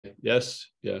Yes,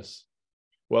 yes.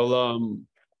 Well,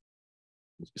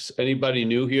 is anybody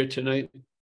new here tonight?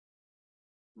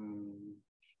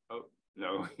 Oh,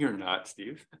 no, you're not,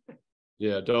 Steve.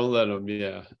 Yeah, don't let them,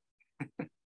 yeah.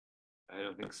 I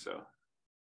don't think so.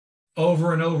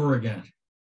 Over and over again.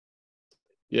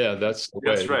 Yeah, that's the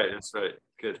That's way. right, that's right.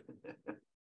 Good.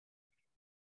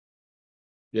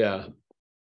 Yeah.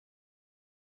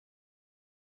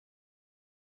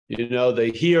 You know, the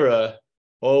hearer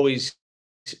always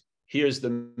hears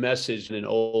the message in an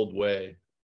old way.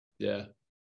 Yeah.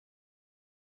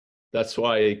 That's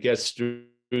why it gets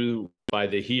through by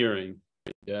the hearing.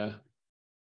 Yeah.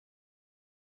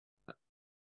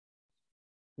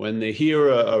 When the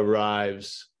hearer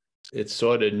arrives, it's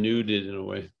sort of nuded in a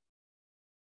way.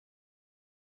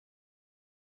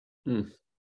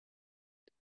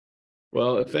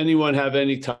 Well, if anyone have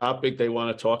any topic they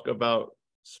want to talk about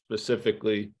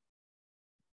specifically,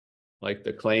 like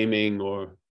the claiming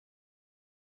or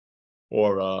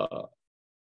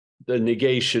the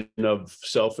negation of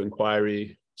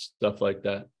self-inquiry, stuff like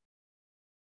that.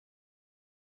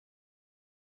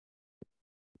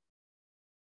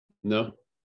 No?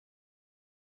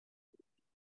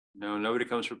 No, nobody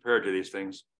comes prepared to these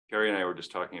things. Carrie and I were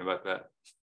just talking about that.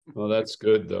 Well, that's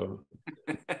good though.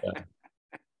 Yeah.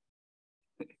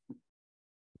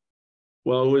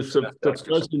 Well, it was the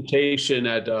presentation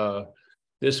at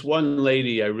this one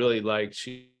lady I really liked.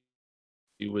 She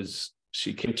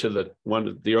came to the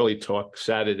early talk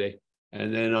Saturday,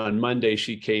 and then on Monday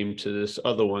she came to this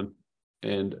other one,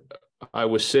 and I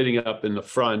was sitting up in the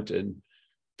front and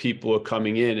people were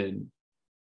coming in, and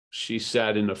she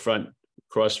sat in the front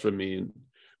across from me, and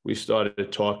we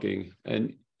started talking.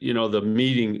 And you know, the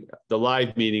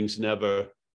live meetings never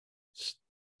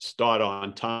start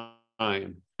on time.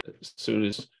 As soon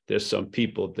as there's some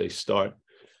people, they start.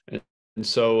 And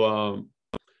so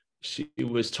she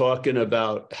was talking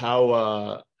about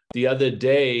how the other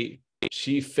day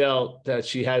she felt that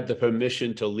she had the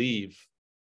permission to leave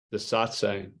the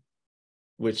satsang,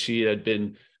 which she had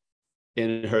been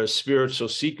in her spiritual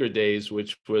seeker days,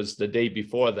 which was the day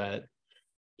before that.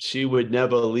 She would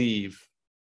never leave.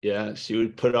 Yeah, she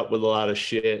would put up with a lot of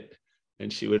shit,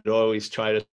 and she would always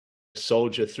try to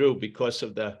soldier through because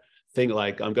of the thing,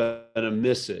 like, I'm gonna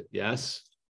miss it. Yes,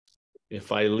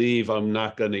 if I leave, I'm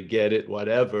not gonna get it,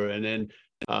 whatever. And then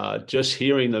just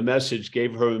hearing the message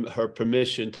gave her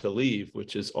permission to leave,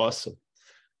 which is awesome.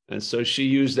 And so she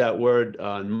used that word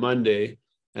on Monday,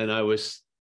 and I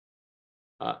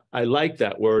like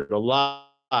that word a lot,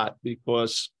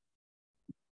 because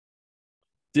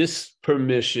this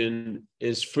permission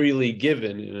is freely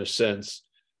given in a sense.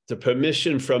 The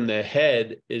permission from the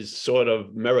head is sort of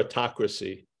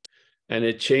meritocracy, and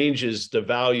it changes the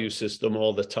value system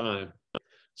all the time.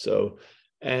 So,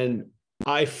 and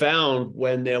I found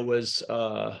when there was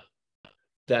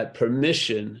that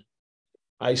permission,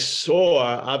 I saw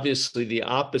obviously the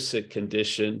opposite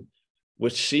condition,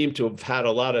 which seemed to have had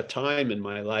a lot of time in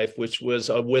my life, which was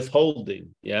a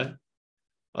withholding, yeah?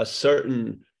 A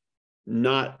certain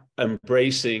not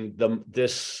embracing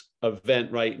this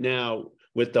event right now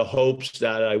with the hopes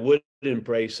that I would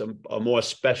embrace a more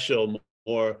special,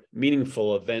 more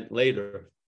meaningful event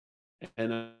later.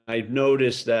 And I've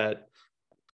noticed that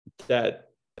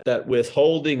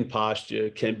withholding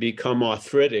posture can become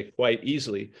arthritic quite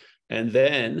easily. And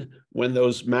then when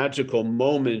those magical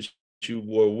moments you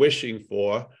were wishing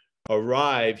for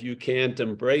arrive, you can't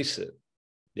embrace it.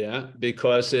 Yeah,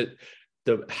 because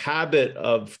the habit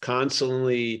of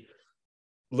constantly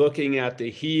looking at the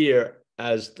here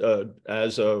as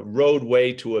a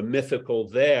roadway to a mythical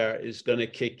there is going to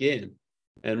kick in.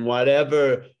 And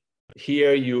whatever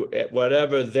there you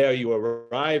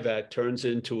arrive at turns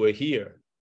into a here.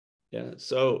 Yeah.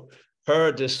 So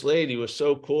this lady was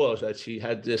so cool that she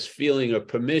had this feeling of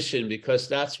permission, because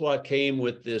that's what came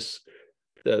with this,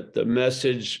 the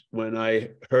message when I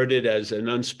heard it as an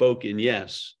unspoken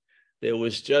yes. There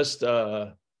was just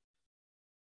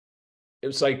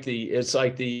it's like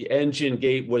the engine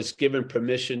gate was given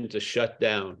permission to shut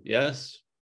down. Yes.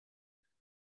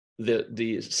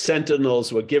 The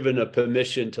sentinels were given a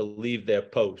permission to leave their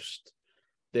post.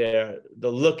 The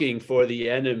looking for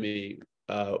the enemy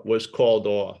was called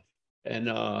off.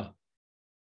 And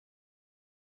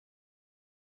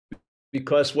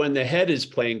because when the head is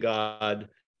playing God,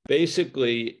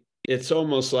 basically it's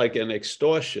almost like an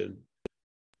extortion.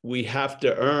 We have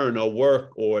to earn or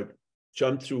work or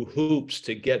jump through hoops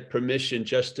to get permission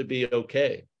just to be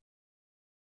okay.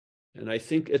 And I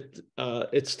think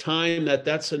it's time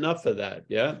that's enough of that.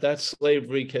 Yeah, that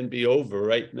slavery can be over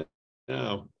right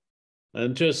now.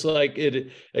 And just like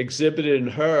it exhibited in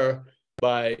her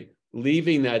by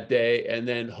leaving that day and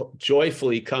then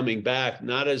joyfully coming back,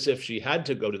 not as if she had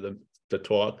to go to the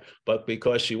talk, but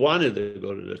because she wanted to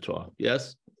go to the talk.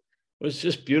 Yes, it was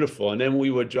just beautiful. And then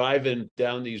we were driving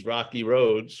down these rocky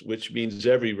roads, which means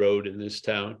every road in this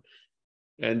town.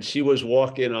 And she was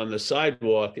walking on the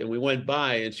sidewalk, and we went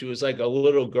by, and she was like a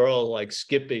little girl, like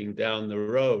skipping down the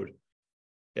road.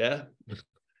 Yeah.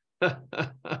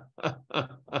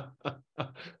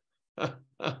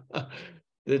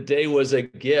 The day was a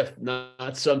gift,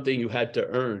 not something you had to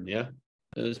earn. Yeah.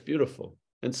 It was beautiful.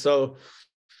 And so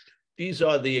these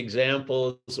are the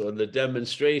examples or the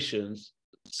demonstrations,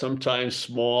 sometimes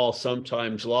small,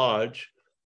 sometimes large,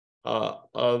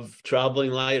 of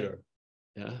traveling lighter.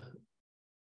 Yeah.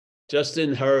 Just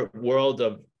in her world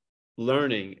of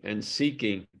learning and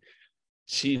seeking,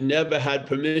 she never had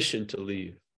permission to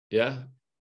leave. Yeah.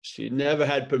 She never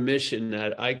had permission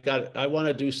that I want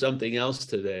to do something else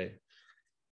today.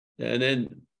 And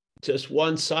then just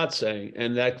one satsang,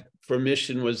 and that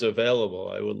permission was available.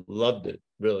 I loved it,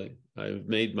 really.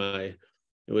 It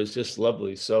was just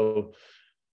lovely. So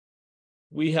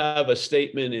we have a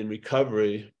statement in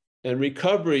recovery, and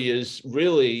recovery is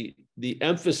really the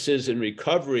emphasis in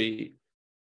recovery.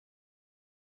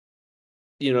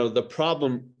 The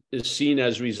problem is seen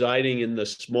as residing in the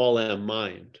small m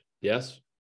mind. Yes.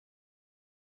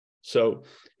 So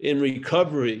in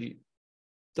recovery,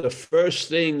 the first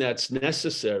thing that's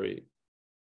necessary,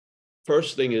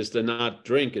 first thing is to not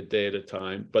drink a day at a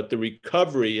time, but the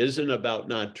recovery isn't about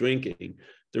not drinking.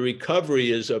 The recovery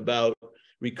is about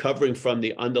recovering from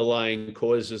the underlying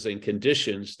causes and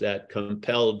conditions that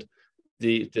compelled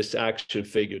this action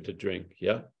figure to drink.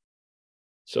 Yeah.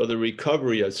 So the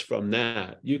recovery is from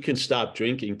that. You can stop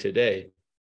drinking today,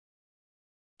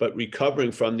 but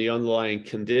recovering from the underlying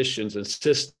conditions and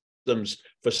systems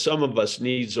for some of us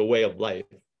needs a way of life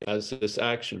as this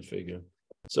action figure.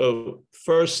 So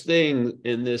first thing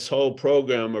in this whole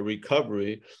program of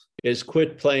recovery is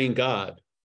quit playing God.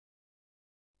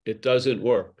 It doesn't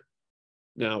work.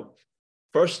 Now,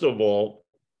 first of all,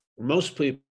 most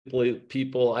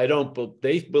people,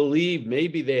 they believe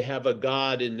maybe they have a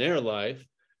God in their life,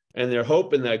 and they're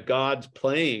hoping that God's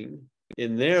playing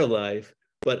in their life.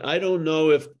 But I don't know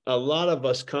if a lot of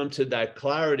us come to that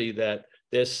clarity that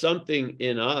there's something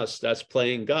in us that's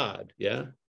playing God. Yeah.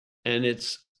 And it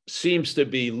seems to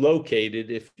be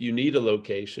located, if you need a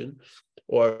location,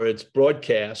 or it's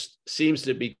broadcast, seems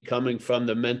to be coming from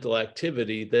the mental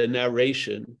activity, the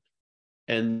narration,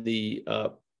 and the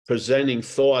presenting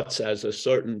thoughts as a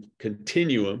certain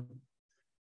continuum,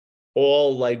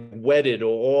 all like wedded, or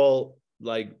all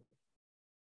like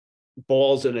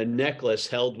balls in a necklace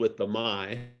held with the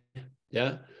mind.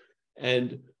 Yeah.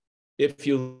 And if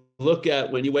you look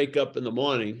at when you wake up in the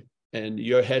morning and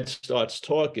your head starts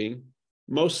talking,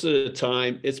 most of the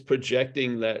time it's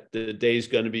projecting that the day's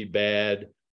going to be bad,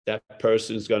 that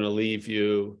person's going to leave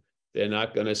you, they're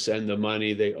not going to send the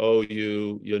money they owe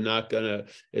you,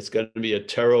 it's going to be a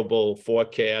terrible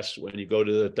forecast when you go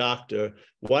to the doctor.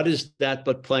 What is that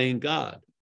but playing God?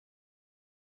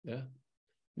 Yeah.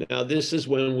 Now, this is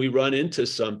when we run into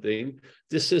something.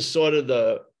 This is sort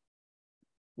of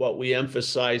what we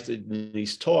emphasized in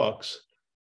these talks.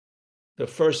 The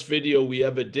first video we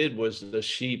ever did was the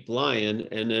sheep lion,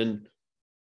 and then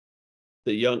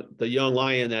the young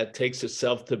lion that takes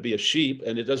itself to be a sheep,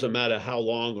 and it doesn't matter how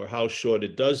long or how short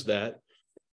it does that.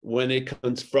 When it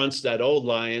confronts that old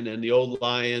lion, and the old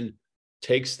lion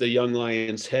takes the young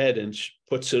lion's head and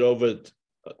puts it over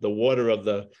the water of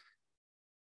the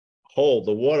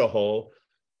water hole,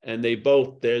 and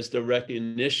there's the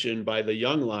recognition by the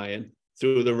young lion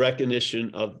through the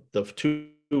recognition of the two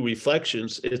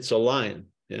reflections, it's a lion.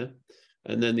 Yeah.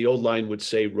 And then the old lion would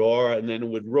say roar, and then it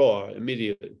would roar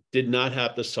immediately. Did not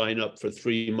have to sign up for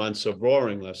 3 months of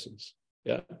roaring lessons.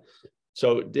 Yeah.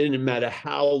 So it didn't matter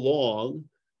how long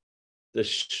the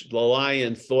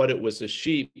lion thought it was a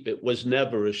sheep, it was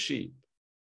never a sheep.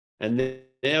 And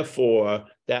therefore,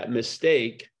 that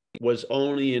mistake was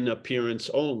only in appearance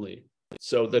only.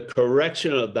 So the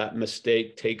correction of that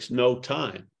mistake takes no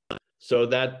time. So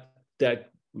that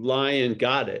lion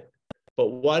got it. But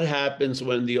what happens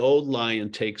when the old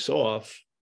lion takes off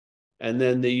and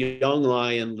then the young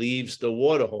lion leaves the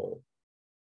waterhole?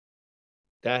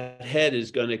 That head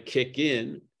is going to kick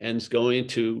in and is going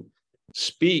to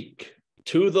speak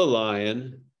to the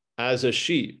lion as a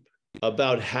sheep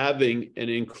about having an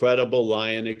incredible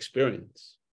lion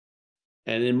experience.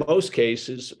 And in most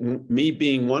cases, me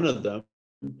being one of them,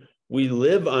 we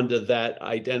live under that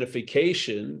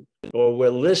identification, or we're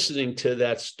listening to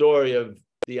that story of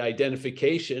the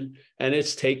identification, and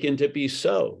it's taken to be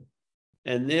so.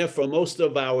 And therefore, most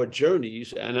of our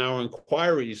journeys and our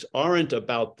inquiries aren't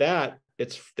about that.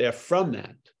 They're from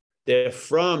that. They're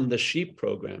from the sheep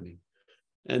programming.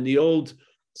 And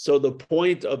so the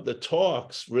point of the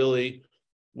talks really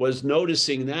was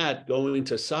noticing that, going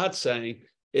to satsang,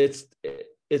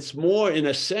 it's more, in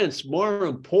a sense, more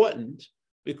important,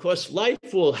 because life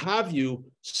will have you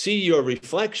see your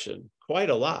reflection quite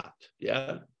a lot.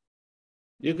 Yeah.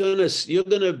 You're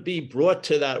gonna be brought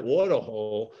to that water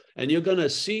hole and you're gonna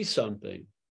see something.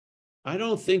 I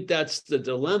don't think that's the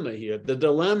dilemma here. The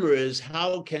dilemma is,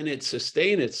 how can it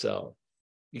sustain itself?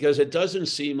 Because it doesn't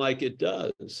seem like it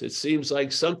does. It seems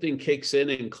like something kicks in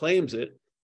and claims it,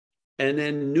 and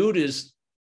then neuters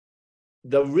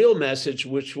the real message,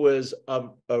 which was a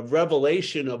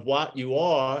revelation of what you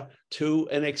are, to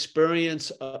an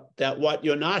experience that what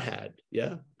you're not had.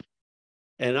 Yeah.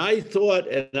 And I thought,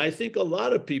 and I think a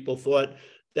lot of people thought,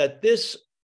 that this,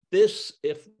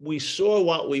 if we saw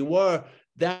what we were,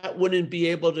 that wouldn't be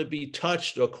able to be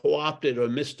touched or co-opted or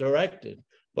misdirected.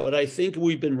 But I think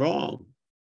we've been wrong.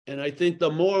 And I think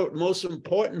the most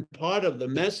important part of the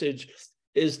message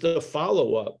is the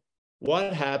follow-up.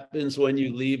 What happens when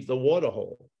you leave the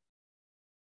waterhole?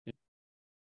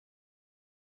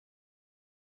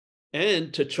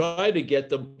 And to try to get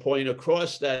the point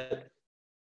across that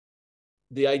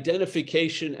the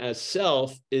identification as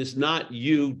self is not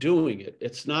you doing it.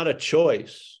 It's not a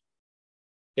choice.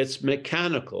 It's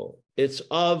mechanical. It's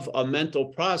of a mental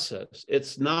process.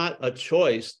 It's not a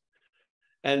choice.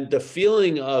 And the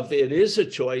feeling of it is a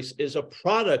choice is a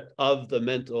product of the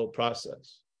mental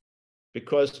process,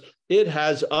 because it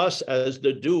has us as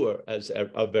the doer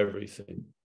of everything.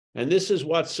 And this is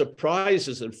what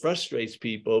surprises and frustrates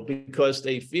people, because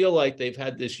they feel like they've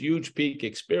had this huge peak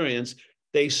experience.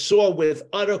 They saw with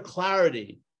utter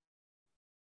clarity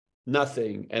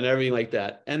nothing and everything like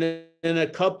that. And in a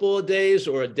couple of days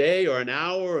or a day or an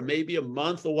hour or maybe a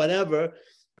month or whatever,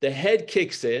 the head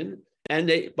kicks in,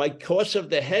 and by cause of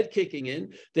the head kicking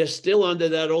in, they're still under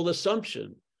that old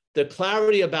assumption. The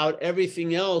clarity about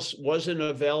everything else wasn't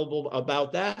available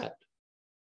about that.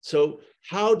 So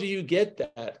how do you get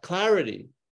that clarity?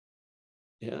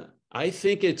 Yeah, I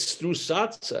think it's through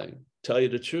satsang, tell you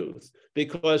the truth,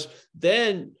 because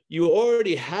then you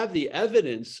already have the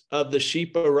evidence of the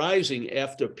sheep arising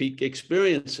after peak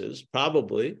experiences,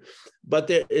 probably, but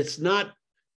it's not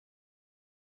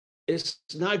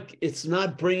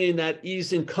bringing that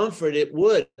ease and comfort it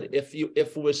would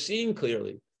if we're seeing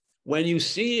clearly. When you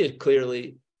see it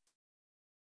clearly,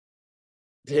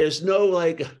 there's no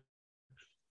like,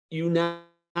 you now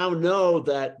know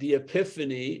that the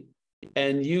epiphany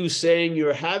and you saying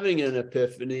you're having an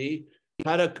epiphany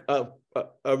had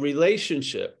a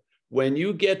relationship. When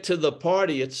you get to the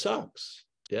party, it sucks.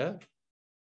 Yeah.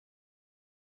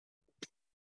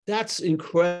 That's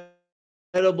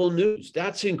incredible news.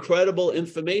 That's incredible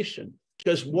information.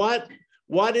 Because what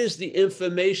is the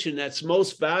information that's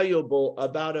most valuable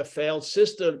about a failed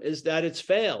system is that it's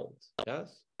failed.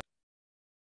 Yes.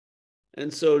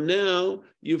 And so now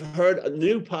you've heard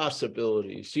new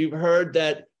possibilities. You've heard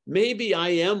that maybe I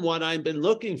am what I've been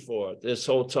looking for this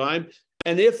whole time.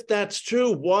 And if that's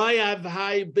true, why have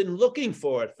I been looking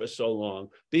for it for so long?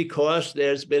 Because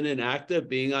there's been an act of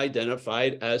being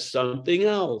identified as something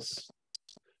else.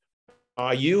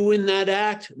 Are you in that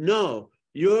act? No,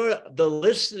 you're the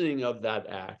listening of that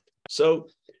act. So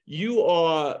you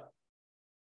are,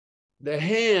 the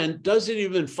hand doesn't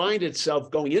even find itself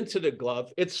going into the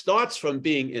glove. It starts from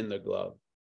being in the glove.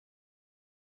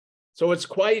 So it's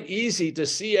quite easy to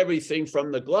see everything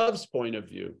from the glove's point of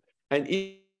view. And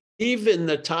even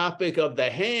the topic of the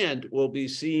hand will be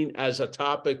seen as a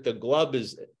topic the glove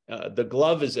is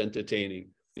entertaining.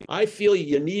 I feel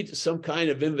you need some kind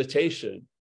of invitation.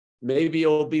 Maybe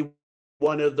it'll be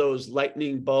one of those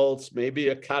lightning bolts, maybe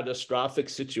a catastrophic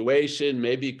situation,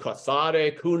 maybe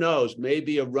cathartic, who knows?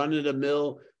 Maybe a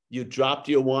run-of-the-mill, you dropped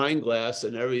your wine glass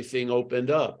and everything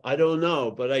opened up. I don't know,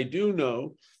 but I do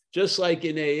know, just like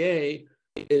in AA,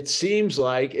 it seems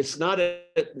like it's not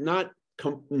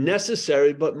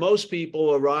necessary, but most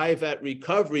people arrive at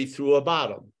recovery through a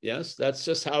bottom. Yes, that's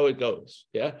just how it goes.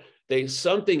 Yeah, there's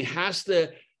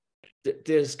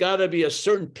got to be a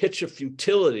certain pitch of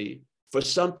futility for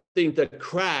something to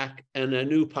crack and a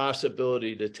new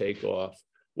possibility to take off.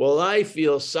 Well, I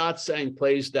feel satsang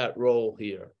plays that role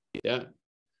here. Yeah,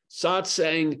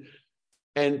 satsang,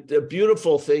 and the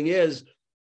beautiful thing is,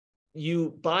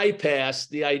 you bypass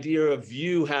the idea of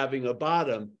you having a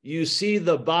bottom. You see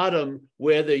the bottom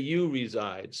where the you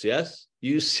resides, yes?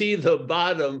 You see the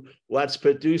bottom, what's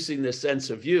producing the sense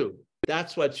of you.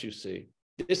 That's what you see.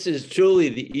 This is truly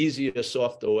the easier,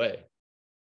 softer way.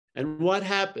 And what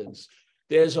happens?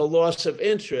 There's a loss of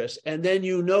interest, and then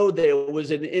you know there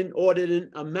was an inordinate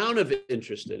amount of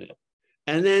interest in it.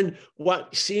 And then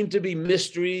what seemed to be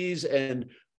mysteries and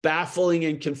baffling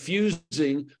and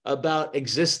confusing about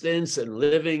existence and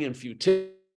living and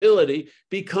futility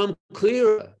become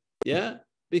clearer, yeah?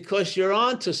 Because you're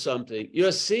onto something.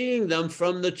 You're seeing them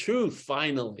from the truth,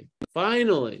 finally,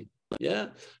 yeah?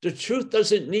 The truth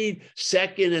doesn't need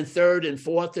second and third and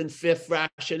fourth and fifth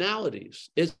rationalities.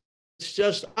 It's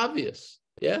just obvious,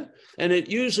 yeah? And it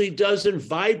usually doesn't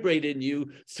vibrate in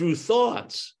you through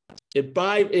thoughts. It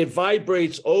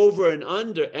vibrates over and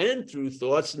under and through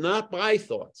thoughts, not by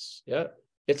thoughts, yeah?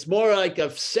 It's more like a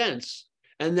sense,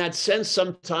 and that sense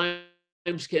sometimes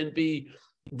can be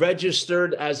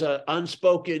registered as an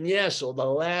unspoken yes, or the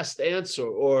last answer,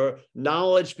 or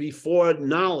knowledge before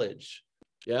knowledge,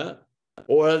 yeah,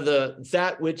 or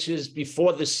that which is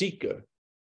before the seeker,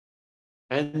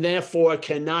 and therefore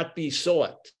cannot be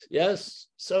sought. Yes,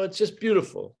 so it's just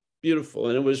beautiful,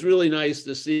 and it was really nice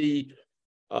to see.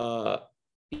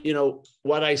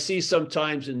 What I see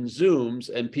sometimes in Zooms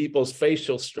and people's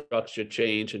facial structure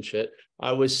change and shit,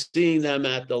 I was seeing them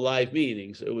at the live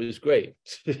meetings. It was great.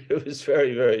 It was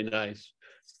very, very nice.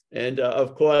 And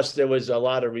of course, there was a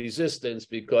lot of resistance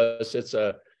because it's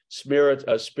a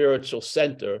spiritual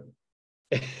center.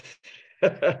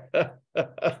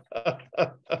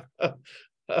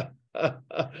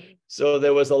 So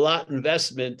there was a lot of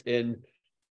investment in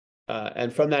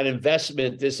and from that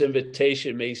investment, this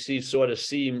invitation may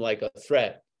seem like a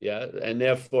threat, yeah, and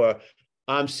therefore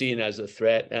I'm seen as a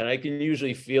threat, and I can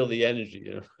usually feel the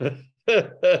energy.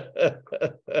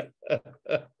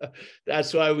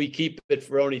 That's why we keep it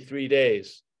for only 3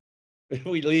 days.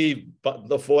 We leave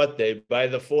the fourth day. By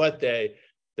the fourth day,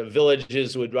 the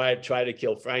villages would try to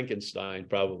kill Frankenstein,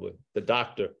 probably the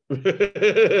doctor.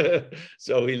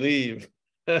 So we leave.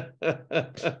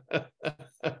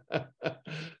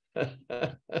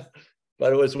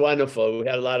 But it was wonderful. We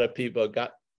had a lot of people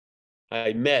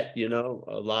I met, a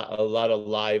lot of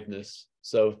liveness.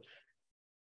 So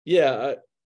yeah.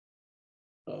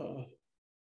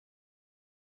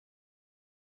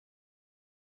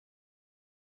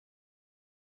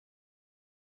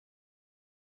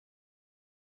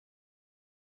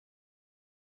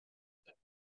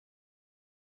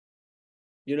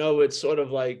 It's sort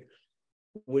of like,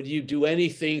 would you do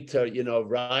anything to,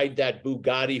 ride that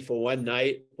Bugatti for one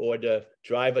night or to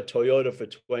drive a Toyota for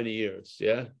 20 years?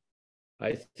 Yeah.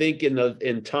 I think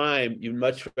in time, you'd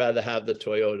much rather have the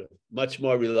Toyota, much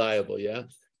more reliable. Yeah.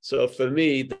 So for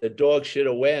me, the dog shit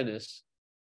awareness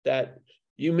that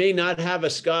you may not have a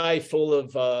sky full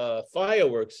of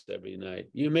fireworks every night.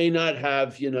 You may not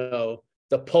have, the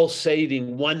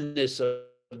pulsating oneness of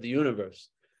the universe.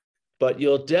 But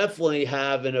you'll definitely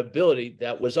have an ability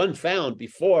that was unfound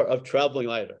before of traveling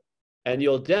lighter. And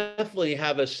you'll definitely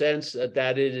have a sense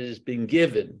that it has been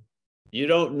given. You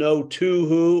don't know to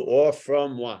who or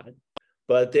from what,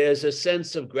 but there's a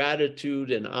sense of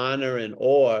gratitude and honor and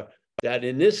awe that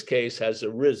in this case has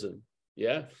arisen,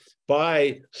 yeah,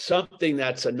 by something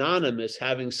that's anonymous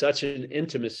having such an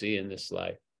intimacy in this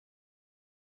life.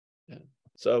 Yeah.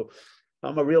 So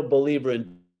I'm a real believer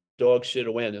in dog shit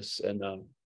awareness, and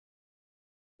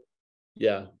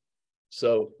yeah.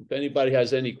 So if anybody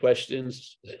has any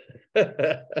questions,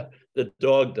 the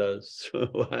dog does.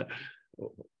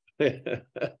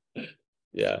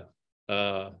 Yeah.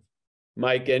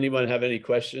 Mike, anyone have any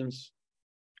questions?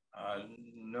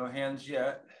 No hands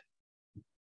yet.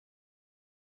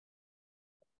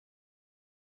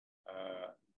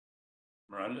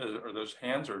 Miranda, are those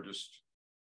hands or just,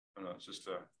 I don't know, it's just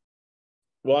a...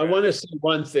 Well, I want to say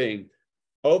one thing.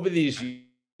 Over these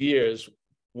years,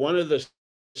 one of the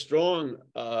strong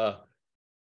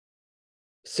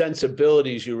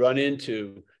sensibilities you run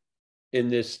into in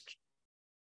this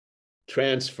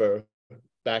transfer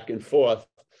back and forth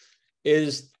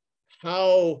is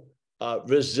how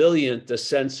resilient the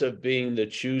sense of being the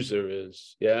chooser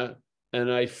is, yeah? And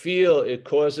I feel it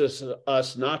causes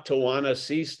us not to want to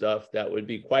see stuff that would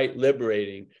be quite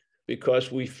liberating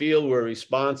because we feel we're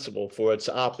responsible for its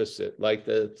opposite, like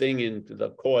the thing in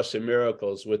the Course in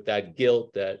Miracles with that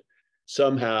guilt that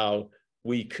somehow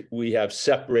we have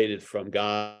separated from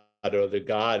God or the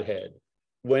Godhead.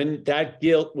 When that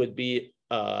guilt would be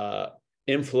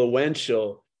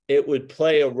influential, it would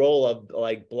play a role of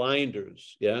like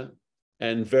blinders, yeah,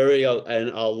 and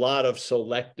a lot of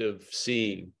selective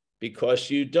seeing because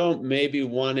you don't maybe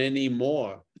want any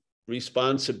more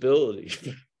responsibility.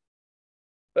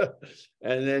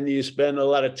 And then you spend a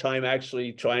lot of time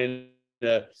actually trying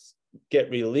to get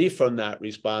relief from that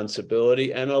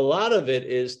responsibility. And a lot of it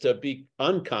is to be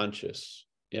unconscious.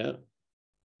 Yeah.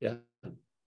 Yeah.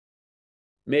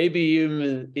 Maybe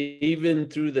even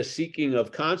through the seeking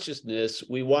of consciousness,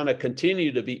 we want to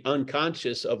continue to be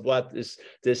unconscious of what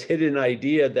this hidden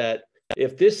idea that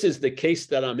if this is the case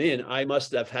that I'm in, I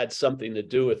must have had something to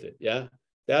do with it. Yeah.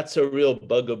 That's a real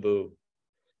bugaboo.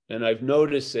 And I've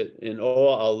noticed it in a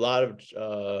lot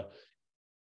of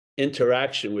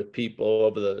interaction with people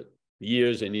over the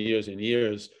years and years and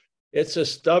years. It's a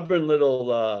stubborn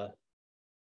little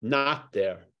knot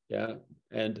there. Yeah.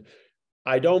 And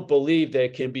I don't believe there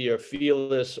can be a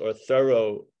fearless or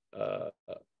thorough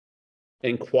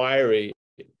inquiry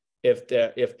if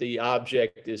the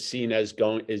object is seen as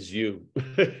you.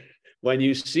 When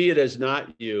you see it as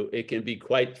not you, it can be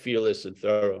quite fearless and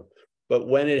thorough. But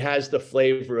when it has the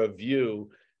flavor of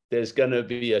you, there's going to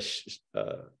be a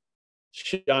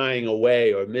shying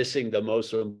away or missing the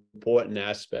most important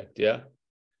aspect. Yeah,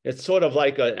 it's sort of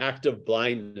like an act of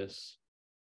blindness.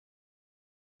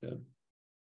 Yeah.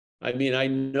 I mean, I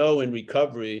know in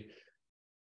recovery,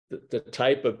 the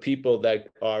type of people that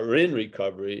are in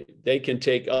recovery, they can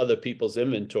take other people's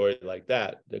inventory like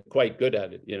that. They're quite good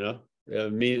at it, you know. They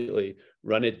immediately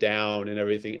run it down and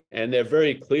everything. And they're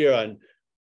very clear on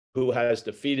who has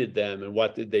defeated them and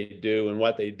what did they do and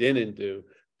what they didn't do.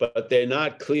 But they're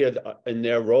not clear in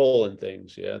their role in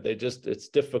things. Yeah, it's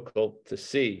difficult to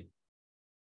see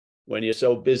when you're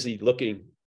so busy looking.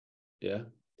 Yeah.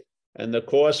 And the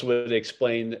Course would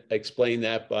explain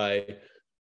that by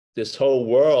this whole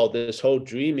world, this whole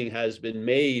dreaming has been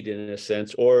made in a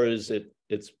sense, or is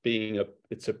it's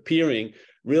appearing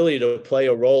really to play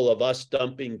a role of us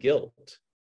dumping guilt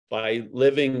by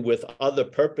living with other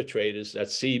perpetrators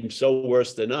that seem so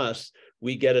worse than us.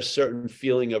 We get a certain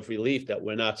feeling of relief that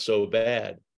we're not so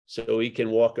bad, so we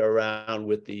can walk around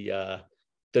with the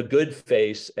good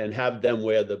face and have them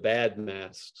wear the bad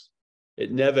masks.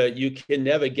 You can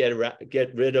never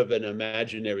get rid of an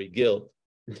imaginary guilt.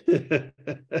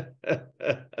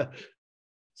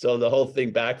 So the whole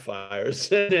thing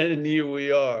backfires, and here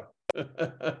we are.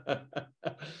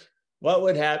 What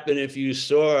would happen if you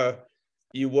saw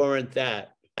you weren't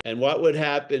that? And what would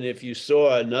happen if you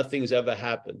saw nothing's ever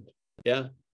happened? Yeah.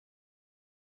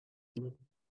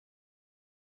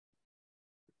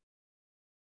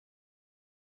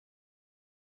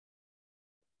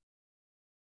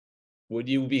 Would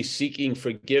you be seeking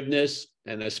forgiveness,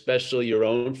 and especially your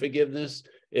own forgiveness,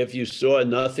 if you saw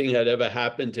nothing had ever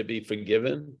happened to be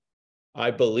forgiven?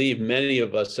 I believe many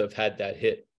of us have had that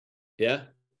hit. Yeah.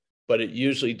 But it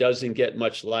usually doesn't get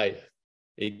much life.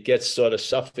 It gets sort of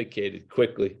suffocated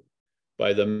quickly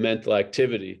by the mental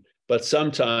activity. But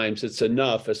sometimes it's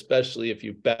enough, especially if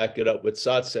you back it up with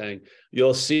satsang,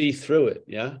 you'll see through it.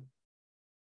 Yeah.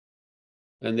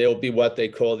 And there'll be what they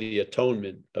call the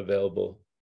atonement available.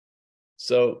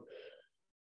 So,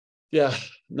 yeah,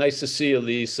 nice to see you,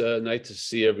 Lisa. Nice to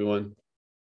see everyone.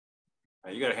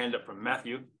 You got a hand up from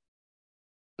Matthew.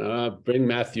 Bring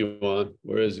Matthew on.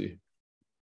 Where is he?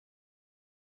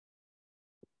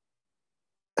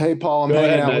 Hey, Paul, I'm Go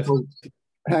hanging ahead,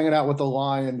 out with the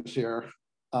Lions here.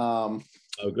 Oh,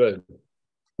 good.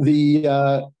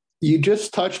 You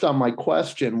just touched on my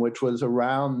question, which was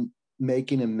around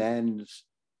making amends.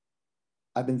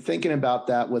 I've been thinking about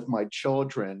that with my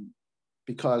children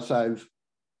because I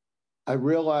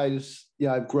realize,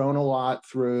 I've grown a lot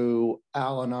through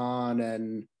Al-Anon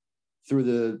and through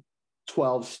the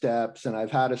 12 steps, and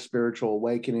I've had a spiritual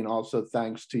awakening also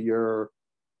thanks to your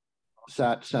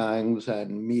satsangs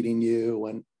and meeting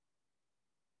you,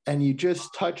 and you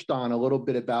just touched on a little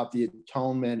bit about the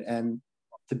atonement. And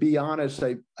to be honest,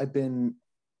 I've been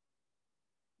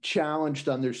challenged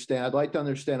to understand. I'd like to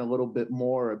understand a little bit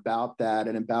more about that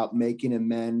and about making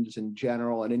amends in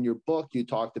general. And in your book, you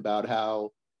talked about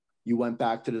how you went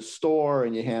back to the store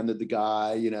and you handed the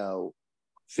guy,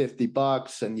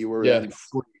 $50, and you were then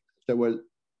free. There was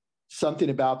something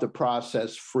about the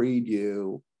process freed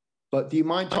you. But do you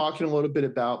mind talking a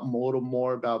little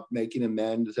more about making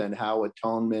amends and how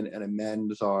atonement and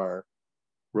amends are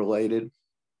related?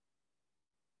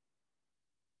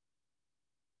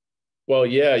 Well,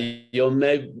 yeah,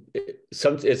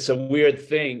 it's a weird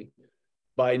thing.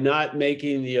 By not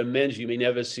making the amends, you may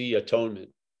never see atonement.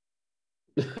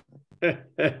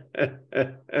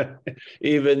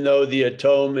 Even though the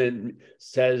atonement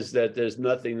says that there's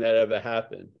nothing that ever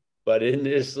happened. But in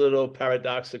this little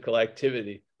paradoxical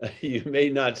activity, you may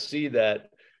not see that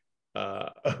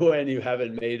when you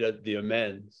haven't made the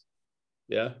amends.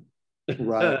 Yeah.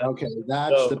 Right. Okay.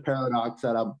 That's the paradox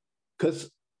that because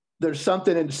there's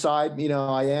something inside,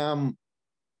 I am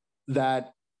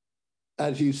that,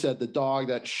 as you said, the dog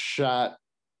that shat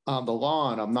on the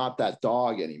lawn. I'm not that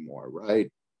dog anymore,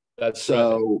 right? That's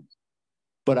so,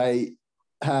 but I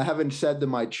haven't said to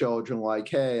my children, like,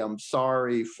 hey, I'm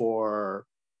sorry for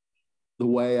the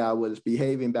way I was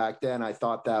behaving back then. I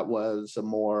thought that was a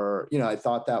more, I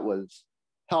thought that was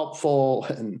helpful.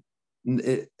 And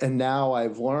now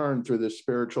I've learned through the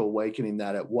spiritual awakening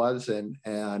that it wasn't.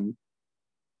 And,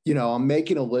 I'm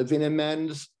making a living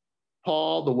amends,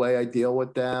 Paul, the way I deal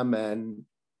with them and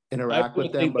interact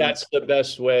with them. I think that's the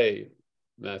best way,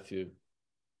 Matthew,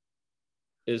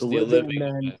 is the living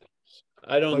amends.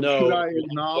 I don't know. Should I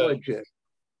acknowledge it,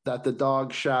 that the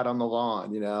dog shat on the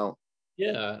lawn,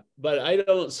 Yeah, but I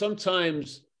don't,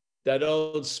 sometimes that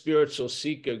old spiritual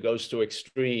seeker goes to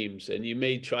extremes and you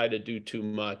may try to do too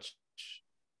much.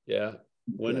 Yeah,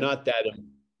 we're not that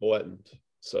important.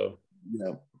 So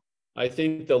yeah, I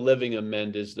think the living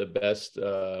amend is the best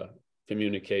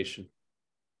communication.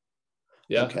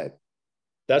 Yeah. Okay.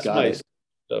 That's my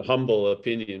humble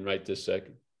opinion right this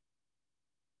second.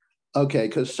 Okay,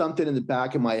 because something in the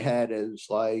back of my head is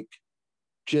like,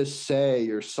 just say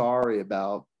you're sorry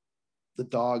about the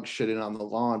dog shitting on the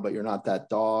lawn, but you're not that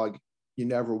dog. You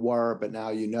never were, but now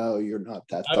you're not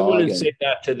that dog. I wouldn't say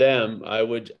that to them. I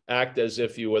would act as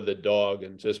if you were the dog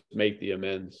and just make the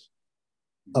amends.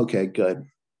 Okay, good.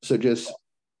 So just,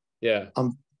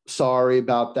 I'm sorry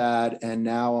about that. And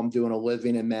now I'm doing a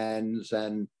living amends,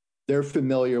 and they're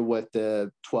familiar with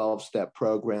the 12-step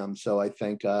program. So I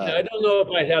think I don't know if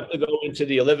I'd have to go into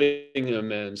the living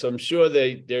amends. I'm sure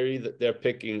they're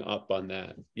picking up on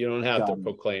that. You don't have to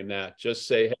proclaim that. Just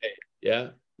say, hey,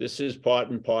 this is part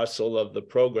and parcel of the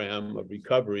program of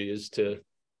recovery, is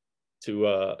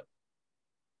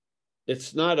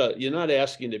it's not you're not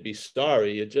asking to be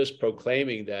sorry. You're just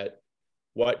proclaiming that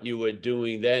what you were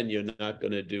doing then, you're not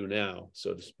going to do now,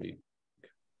 so to speak.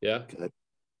 Yeah. Good.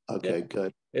 Okay,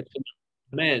 good. It's an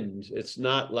amend. It's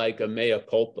not like a mea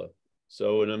culpa.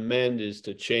 So an amend is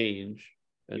to change.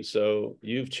 And so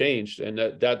you've changed. And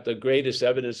that the greatest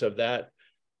evidence of that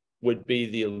would be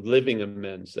the living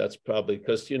amends. That's probably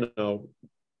because, a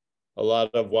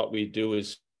lot of what we do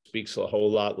speaks a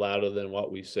whole lot louder than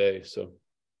what we say. So.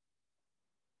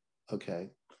 Okay,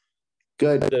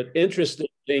 good. The interesting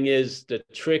thing is the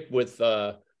trick with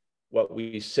what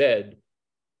we said.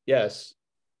 Yes,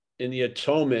 in the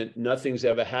atonement, nothing's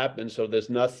ever happened. So there's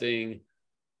nothing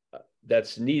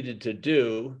that's needed to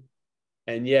do.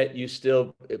 And yet you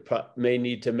still may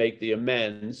need to make the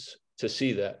amends to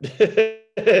see that.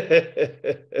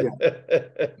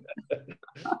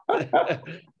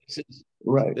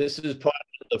 Right. This is part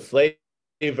of the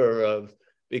flavor of,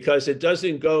 because it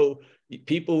doesn't go,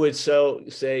 people would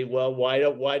say, well, why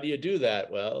do you do that?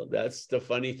 Well, that's the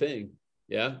funny thing.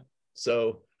 Yeah.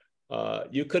 So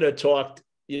you could have talked,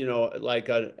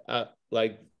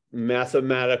 like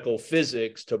mathematical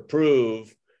physics to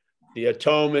prove the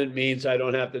atonement means I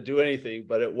don't have to do anything,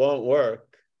 but it won't work.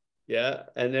 Yeah.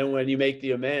 And then when you make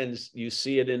the amends, you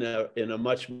see it in a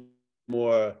much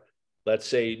more, let's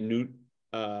say,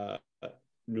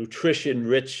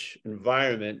 nutrition-rich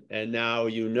environment. And now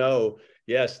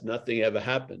yes, nothing ever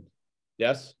happened.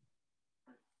 Yes?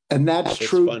 And that's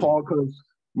true, funny, Paul, because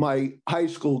my high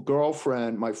school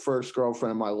girlfriend, my first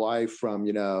girlfriend in my life from,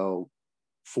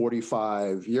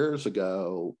 45 years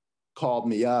ago, called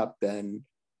me up and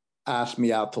asked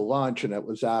me out to lunch, and it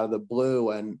was out of the blue.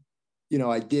 And,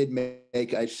 I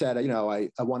said, I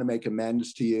want to make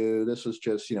amends to you. This was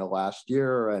just, last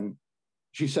year. And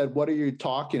she said, what are you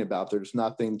talking about? There's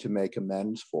nothing to make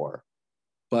amends for.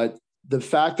 But the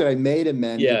fact that I made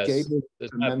amends, it gave me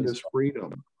tremendous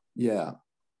freedom. Yeah.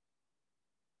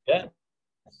 Yeah,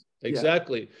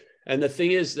 exactly. Yeah. And the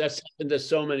thing is, that's happened to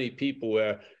so many people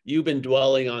where you've been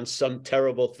dwelling on some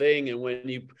terrible thing, and when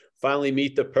you finally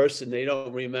meet the person, they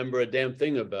don't remember a damn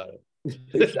thing about it.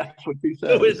 Exactly.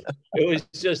 It was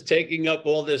just taking up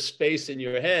all this space in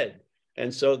your head.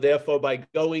 And so therefore, by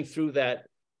going through that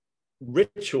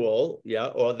ritual,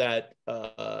 or that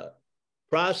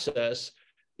process,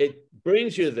 it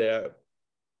brings you there.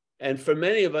 And for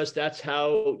many of us, that's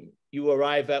how you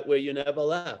arrive at where you never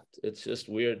left. It's just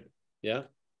weird. Yeah.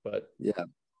 But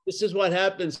this is what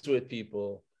happens with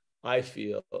people, I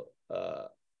feel.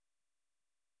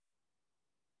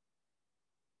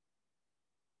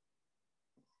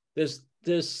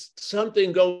 There's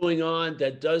something going on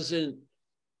that doesn't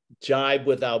jibe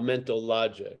with our mental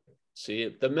logic.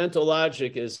 See, the mental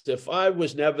logic is, if I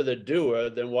was never the doer,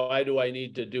 then why do I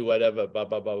need to do whatever, blah,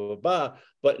 blah, blah, blah, blah.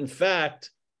 But in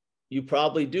fact, you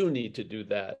probably do need to do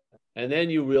that. And then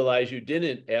you realize you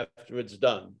didn't after it's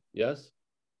done. Yes?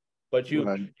 But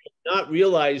you're not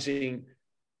realizing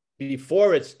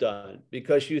before it's done,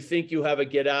 because you think you have a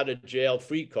get out of jail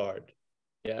free card.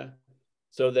 Yeah.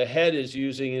 So the head is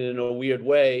using it in a weird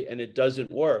way and it doesn't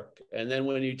work. And then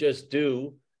when you just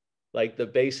do like the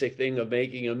basic thing of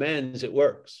making amends, it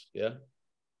works. Yeah.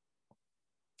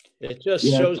 It just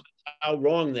shows how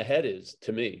wrong the head is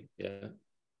to me. Yeah.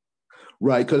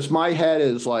 Right. Because my head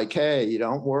is like, hey, you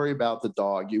don't worry about the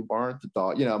dog. You weren't the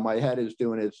dog. You know, my head is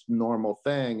doing its normal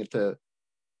thing to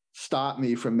stop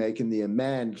me from making the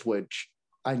amends, which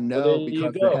I know Well, there you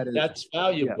because the go. head is. That's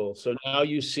valuable. So now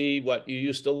you see what you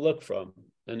used to look from.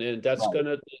 And then that's Right.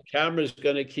 the camera's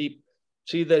gonna keep,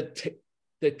 see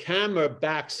the camera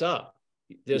backs up.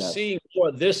 They're seeing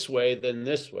more this way than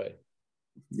this way.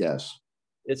 Yes.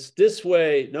 It's this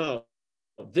way, no,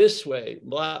 this way, a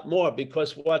lot more,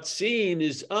 because what's seen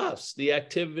is us, the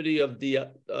activity of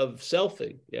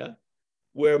selfing, yeah,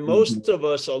 where most of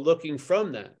us are looking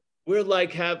from that. We're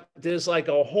like there's like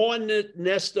a hornet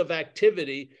nest of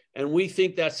activity, and we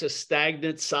think that's a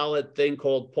stagnant, solid thing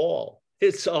called Paul.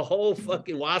 It's a whole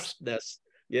fucking wasp nest,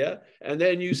 yeah, and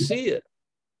then you see it,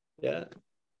 yeah.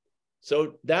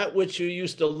 So that which you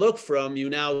used to look from, you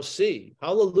now see.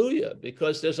 Hallelujah,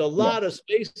 because there's a lot of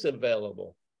space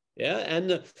available. Yeah, and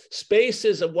the space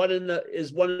is one of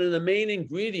the main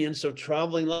ingredients of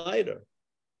traveling lighter.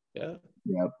 Yeah.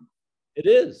 Yep. It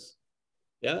is.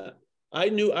 Yeah. I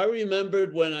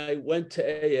remembered when I went to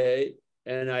AA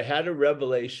and I had a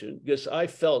revelation because I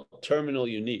felt terminal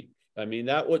unique. I mean,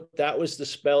 that was the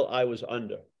spell I was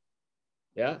under.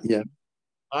 Yeah. Yeah.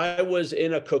 I was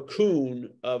in a cocoon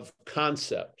of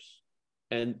concepts,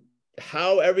 and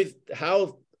how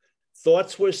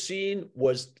thoughts were seen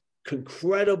was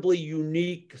incredibly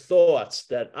unique thoughts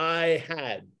that I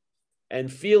had,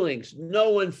 and feelings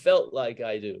no one felt like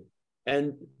I do,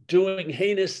 and doing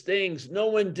heinous things. No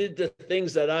one did the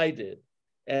things that I did.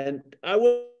 And I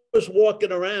was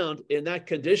walking around in that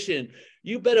condition.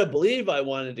 You better believe I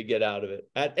wanted to get out of it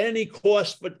at any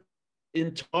cost, but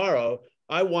in tomorrow,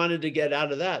 I wanted to get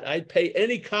out of that. I'd pay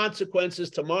any consequences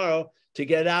tomorrow to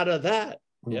get out of that.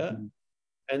 Yeah.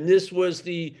 And this was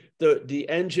the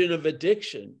engine of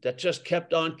addiction that just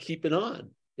kept on keeping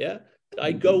on. Yeah.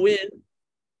 I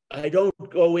don't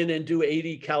go in and do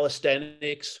 80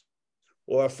 calisthenics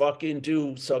or fucking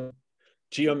do some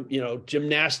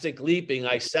gymnastic leaping.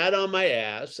 I sat on my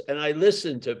ass and I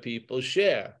listened to people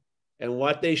share. And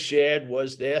what they shared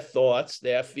was their thoughts,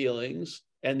 their feelings,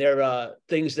 and there are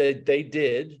things that they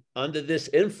did under this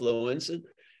influence.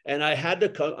 And I had to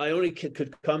come, I only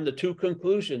could come to two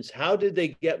conclusions. How did they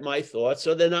get my thoughts?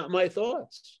 So they're not my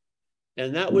thoughts.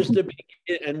 And that was the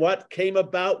beginning. And what came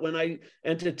about when I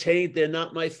entertained they're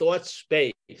not my thoughts?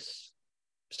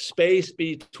 Space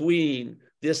between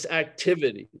this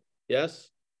activity. Yes?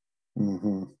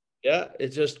 Yeah, it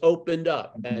just opened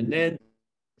up. And then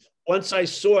once I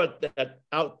saw that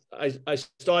out, I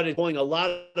started calling a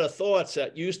lot of thoughts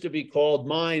that used to be called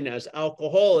mine as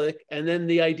alcoholic. And then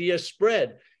the idea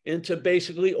spread into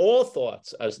basically all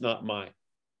thoughts as not mine.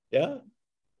 Yeah.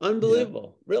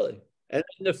 Unbelievable, really. And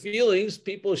the feelings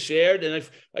people shared. And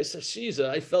I said, geez,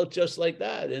 I felt just like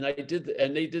that. And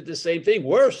they did the same thing,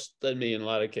 worse than me in a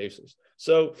lot of cases.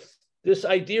 So this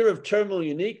idea of terminal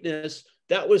uniqueness,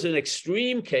 that was an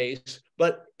extreme case,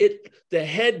 but the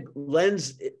head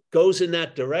lens goes in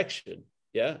that direction.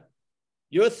 Yeah.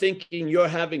 You're thinking you're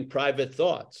having private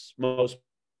thoughts, most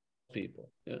people.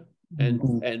 Yeah. And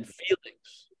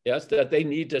feelings. Yes. That they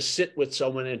need to sit with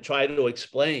someone and try to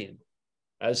explain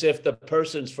as if the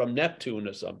person's from Neptune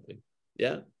or something.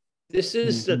 Yeah. This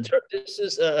is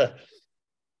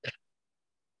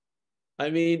I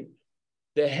mean,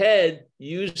 the head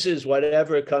uses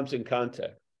whatever comes in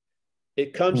contact.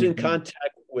 It comes in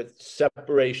contact with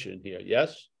separation here,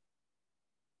 yes?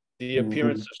 The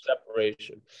appearance of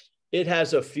separation. It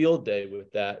has a field day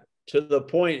with that, to the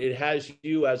point it has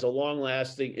you as a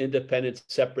long-lasting, independent,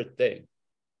 separate thing.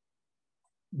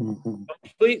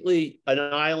 Completely an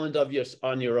island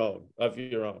on your own,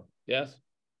 yes?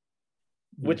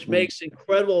 Which makes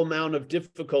incredible amount of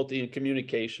difficulty in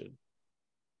communication.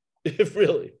 If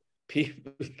really,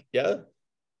 people, yeah?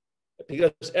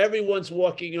 Because everyone's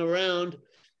walking around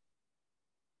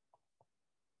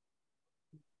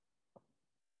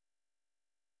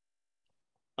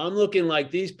I'm looking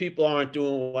like these people aren't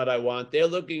doing what I want. They're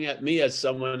looking at me as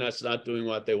someone that's not doing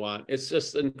what they want. It's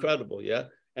just incredible, yeah?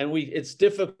 And it's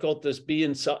difficult to be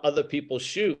in other people's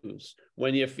shoes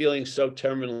when you're feeling so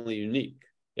terminally unique,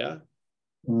 yeah?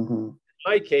 In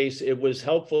my case, it was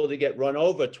helpful to get run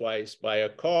over twice by a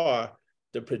car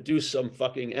to produce some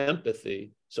fucking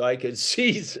empathy, so I could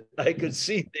see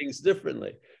things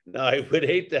differently. Now, I would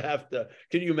hate to have to.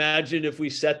 Can you imagine if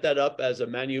we set that up as a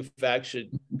manufactured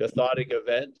cathartic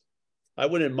event? I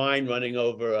wouldn't mind running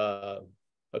over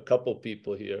a couple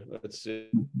people here. Let's see.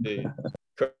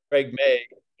 Craig May,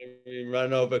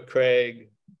 run over Craig.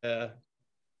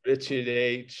 Richard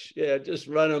H. Yeah, just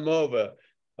run them over.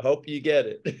 I hope you get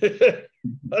it.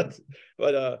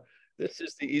 but this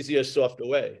is the easier, softer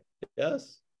way.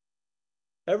 Yes.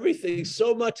 Everything,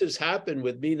 so much has happened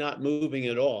with me not moving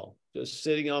at all, just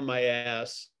sitting on my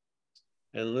ass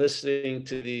and listening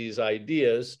to these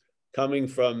ideas coming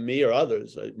from me or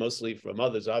others, mostly from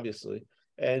others, obviously,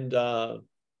 and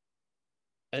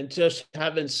just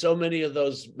having so many of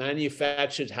those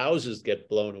manufactured houses get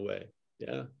blown away.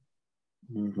 Yeah.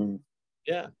 Mm-hmm.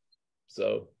 Yeah.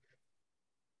 So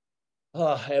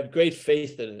I have great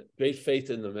faith in it, great faith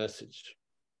in the message.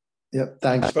 Yep.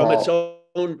 Thanks, From Paul. its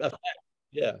own effect.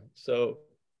 Yeah. So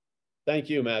thank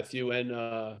you, Matthew. And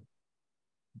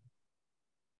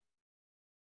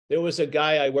there was a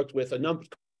guy I worked with,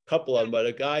 couple of them, but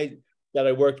a guy that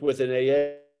I worked with in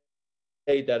AA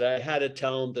that I had to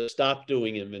tell him to stop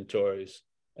doing inventories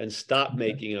and stop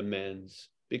making amends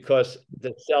because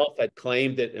the self had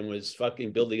claimed it and was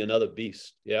fucking building another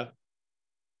beast. Yeah.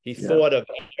 He thought of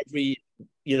every,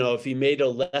 if he made a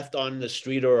left on the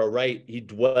street or a right, he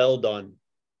dwelled on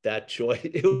that choice.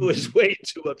 It was way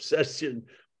too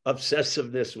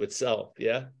obsessiveness with self.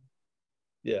 Yeah.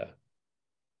 Yeah.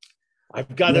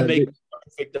 I've got to make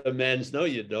perfect amends. No,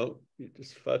 you don't. You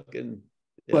just fucking.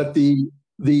 Yeah. But the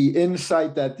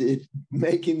insight that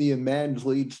making the amends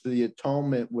leads to the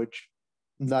atonement, which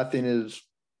nothing is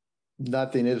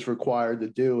required to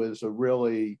do, is a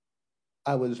really.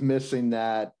 I was missing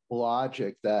that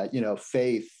logic, that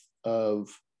faith of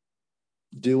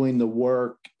doing the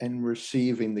work and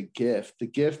receiving the gift. The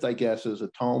gift, I guess, is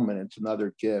atonement. It's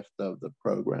another gift of the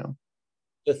program.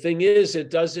 The thing is,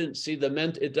 it doesn't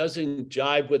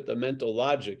jive with the mental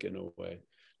logic in a way.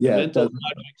 Yeah, the mental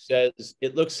logic says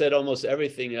it looks at almost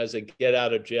everything as a get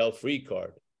out of jail free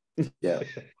card. Yeah.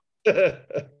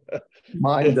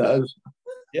 Mine does.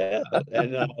 Yeah.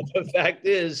 And the fact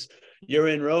is, you're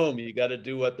in Rome. You got to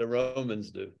do what the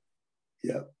Romans do.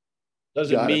 Yeah.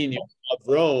 Doesn't mean you're of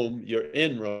Rome, you're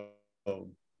in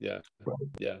Rome. Yeah. Right.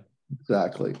 Yeah.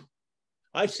 Exactly.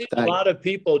 I've seen a lot of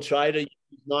people try to use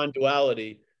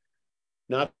non-duality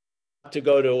not to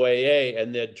go to AA,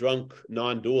 and they're drunk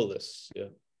non-dualists. Yeah.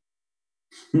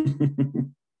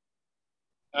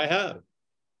 I have.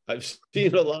 I've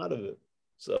seen a lot of it.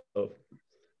 So, all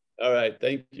right.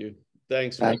 Thank you.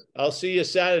 Thanks, Rick. I'll see you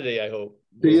Saturday, I hope.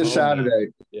 See you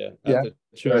Saturday. Yeah. At the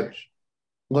church.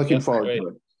 Looking forward to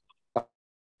it.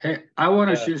 Hey, I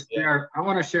want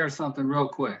to share something real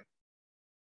quick.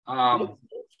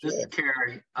 This is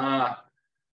Carrie. I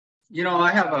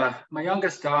have my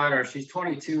youngest daughter. She's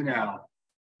 22 now,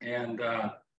 and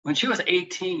when she was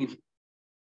 18,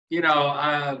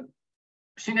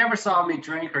 she never saw me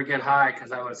drink or get high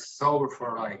because I was sober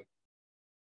for like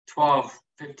 12,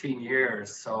 15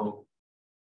 years. So,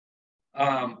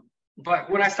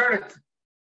 but when I started,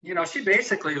 she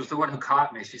basically was the one who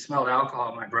caught me. She smelled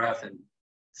alcohol in my breath and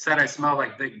said I smelled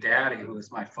like Big Daddy, who was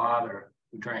my father,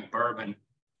 who drank bourbon.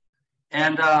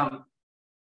 And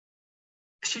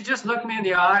she just looked me in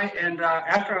the eye. And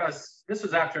this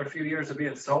was after a few years of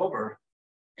being sober.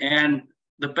 And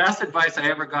the best advice I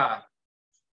ever got,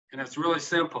 and it's really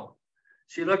simple.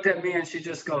 She looked at me and she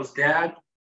just goes, "Dad,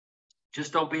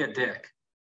 just don't be a dick."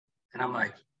 And I'm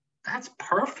like, that's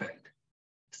perfect.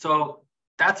 So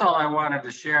that's all I wanted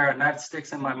to share. And that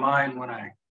sticks in my mind when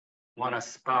I want to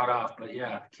spout off. But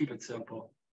yeah, keep it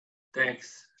simple.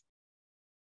 Thanks.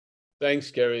 Thanks,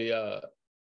 Gary.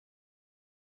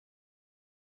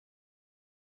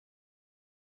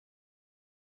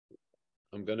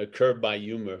 I'm going to curb my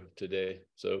humor today.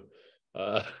 So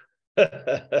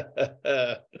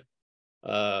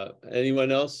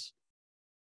anyone else?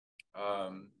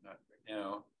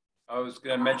 I was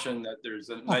going to mention that there's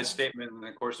a nice statement in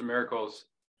the Course in Miracles.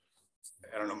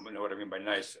 I don't know what I mean by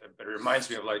nice, but it reminds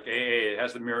me of like AA. It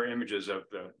has the mirror images of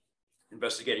the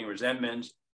investigating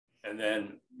resentment, and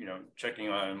then checking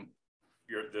on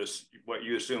what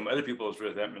you assume other people's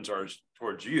resentments are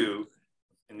towards you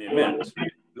in the amends.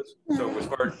 So as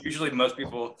far as usually most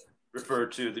people refer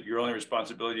to that your only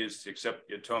responsibility is to accept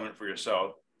the atonement for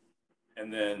yourself,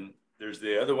 and then there's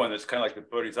the other one that's kind of like the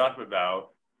Bodhisattva vow,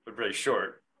 but very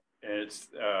short, and it's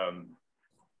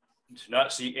to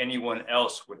not see anyone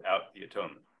else without the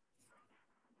atonement.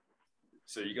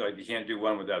 So you can't do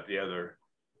one without the other,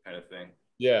 kind of thing.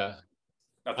 Yeah.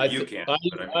 Not that you can.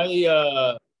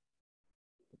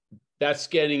 That's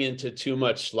getting into too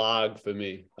much slog for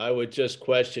me. I would just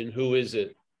question, who is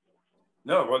it?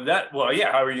 No, how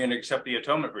are you going to accept the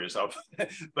atonement for yourself?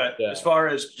 But as far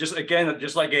as just like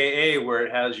AA, where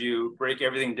it has you break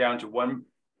everything down to one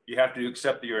you have to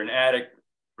accept that you're an addict,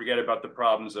 forget about the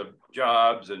problems of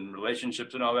jobs and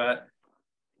relationships and all that.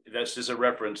 That's just a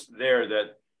reference there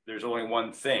that there's only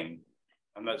one thing.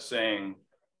 I'm not saying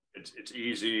it's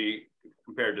easy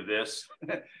compared to this,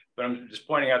 but I'm just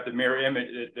pointing out the mirror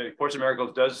image. The Course in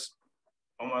Miracles does,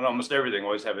 on almost everything,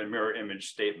 always have a mirror image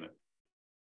statement.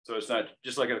 So it's not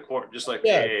just like AA,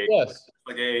 yes.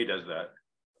 like AA does that.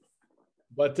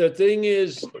 But the thing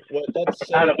is, what that's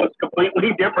kind of was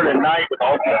completely different at night with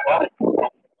all the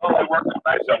I worked at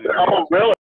night. Oh,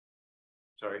 really?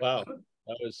 Sorry. wow,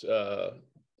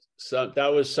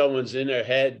 that was someone's inner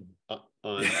head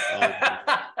on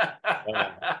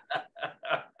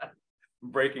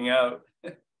breaking out.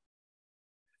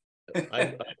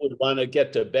 I would want to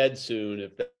get to bed soon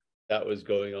if that was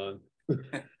going on.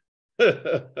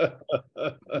 The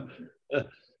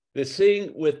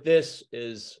thing with this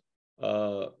is,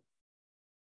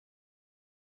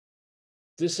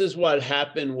 this is what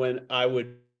happened when I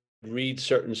would read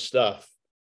certain stuff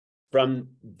from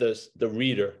the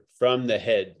reader, from the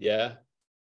head, yeah?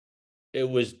 It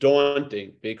was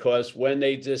daunting because when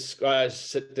they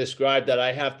described that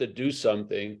I have to do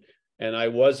something and I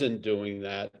wasn't doing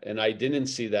that and I didn't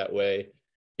see that way,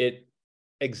 it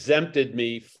exempted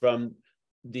me from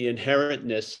the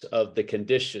inherentness of the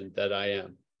condition that I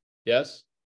am. Yes?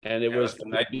 And it was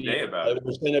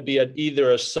going to be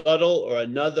either a subtle or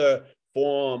another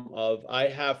form of I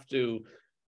have to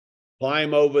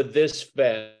climb over this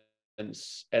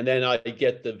fence and then I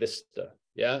get the vista.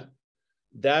 Yeah.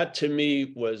 That to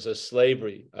me was a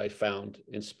slavery I found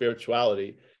in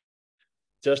spirituality,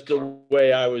 just the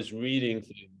way I was reading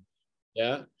things.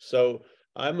 Yeah. So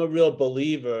I'm a real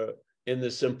believer in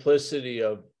the simplicity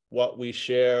of what we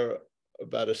share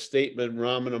about a statement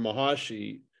Ramana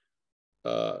Maharshi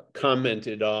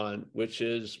commented on, which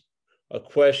is a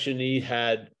question he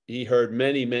heard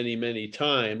many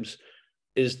times,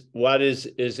 is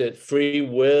it free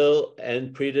will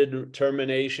and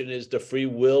predetermination? Is the free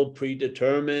will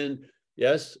predetermined?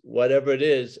 Yes, whatever it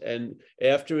is. And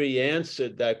after he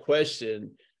answered that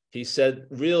question, he said,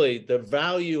 really, the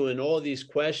value in all these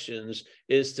questions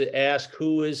is to ask,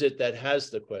 who is it that has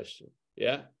the question?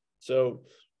 Yeah. So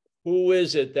who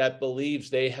is it that believes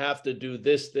they have to do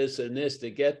this, and this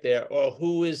to get there? Or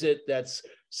who is it that's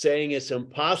saying it's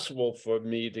impossible for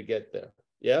me to get there?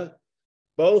 Yeah.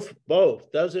 Both,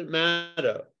 doesn't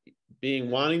matter,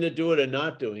 wanting to do it or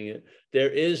not doing it. There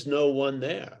is no one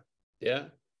there. Yeah.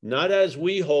 Not as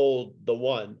we hold the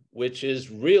one, which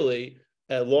is really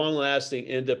a long-lasting,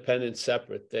 independent,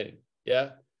 separate thing.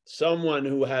 Yeah. Someone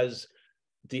who has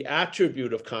the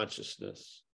attribute of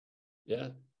consciousness. Yeah.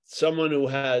 Someone who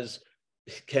is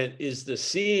the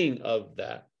seeing of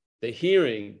that, the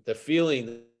hearing, the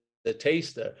feeling, the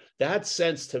taster. That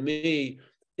sense to me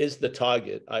is the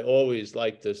target. I always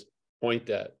like to point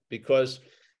at, because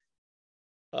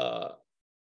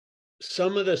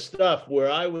some of the stuff where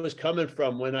I was coming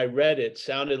from when I read it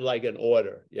sounded like an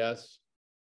order, yes?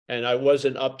 And I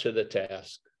wasn't up to the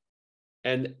task.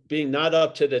 And being not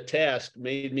up to the task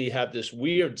made me have this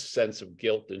weird sense of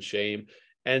guilt and shame.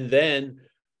 And then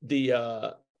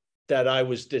that I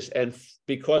was and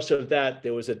because of that,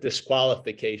 there was a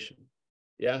disqualification.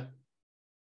 Yeah.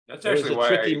 That's actually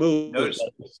why I noticed.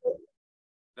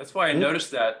 That's why I Hmm?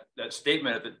 noticed that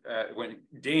statement when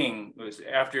Ding was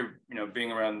after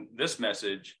being around this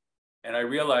message, and I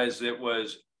realized it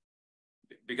was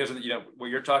because of what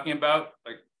you're talking about.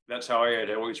 Like that's how I had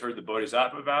always heard the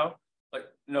Bodhisattva vow. Like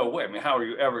no way. I mean, how are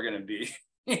you ever going to be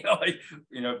be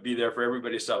there for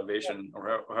everybody's salvation,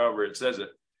 or however it says it.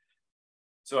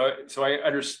 So I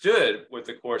understood what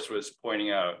the Course was pointing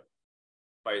out.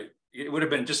 It would have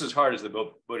been just as hard as the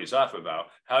Bodhisattva vow.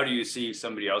 How do you see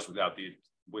somebody else without the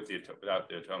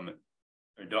atonement?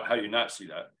 Or how do you not see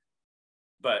that?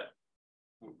 But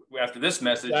after this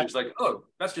message, it's like, oh,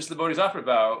 that's just the Bodhisattva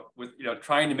vow with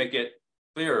trying to make it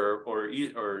clearer or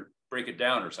break it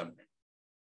down or something,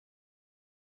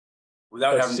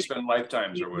 without having to spend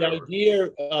lifetimes or whatever. The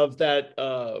idea of that.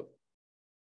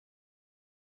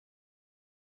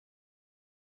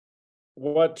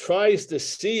 What tries to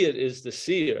see it is the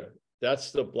seer.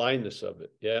 That's the blindness of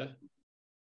it. Yeah.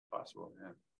 Possible.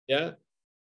 Yeah. Yeah.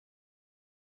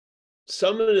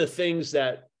 Some of the things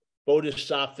that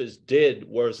Bodhisattvas did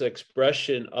was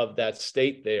expression of that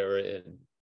state they are in.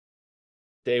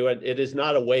 It is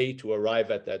not a way to arrive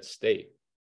at that state.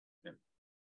 Yeah.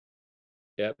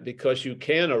 Yeah, because you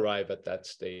can arrive at that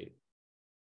state.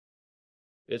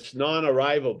 It's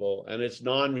non-arrivable and it's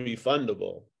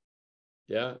non-refundable.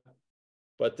 Yeah.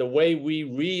 But the way we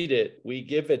read it, we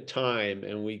give it time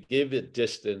and we give it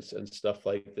distance and stuff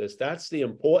like this. That's the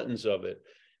importance of it.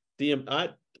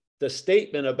 the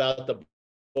statement about the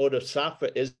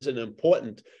bodhisattva isn't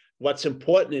important. What's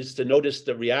important is to notice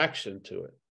the reaction to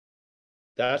it.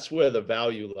 That's where the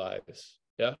value lies.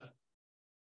 Yeah,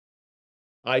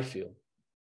 I feel.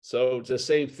 So it's the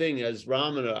same thing as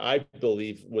Ramana, I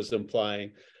believe, was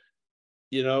implying.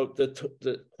 You know,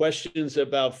 the questions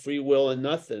about free will and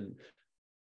nothing,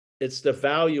 it's the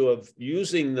value of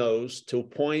using those to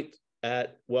point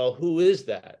at, well, who is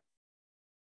that?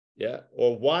 Yeah,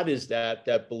 or what is that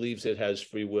believes it has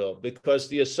free will? Because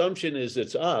the assumption is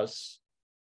it's us.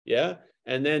 Yeah,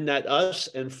 and then that us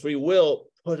and free will,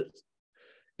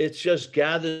 it just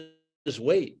gathers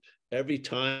weight every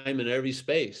time and every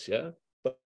space. Yeah,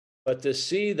 but to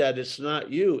see that it's not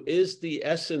you is the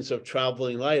essence of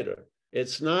traveling lighter.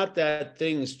 It's not that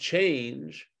things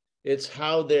change, it's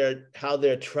how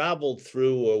they're traveled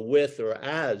through or with or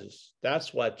as.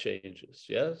 That's what changes.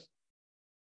 Yes.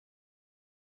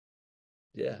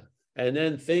 Yeah. And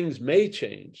then things may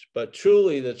change, but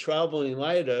truly the traveling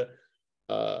lighter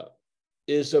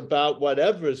is about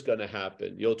whatever is going to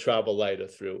happen, you'll travel lighter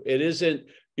through. It isn't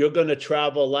you're going to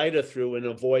travel lighter through and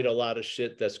avoid a lot of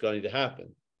shit that's going to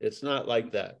happen. It's not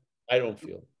like that. I don't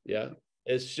feel. Yeah.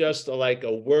 It's just like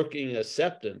a working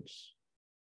acceptance.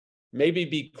 Maybe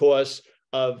because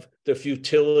of the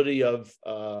futility of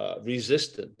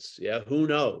resistance. Yeah. Who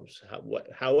knows?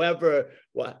 Whatever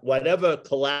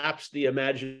collapsed the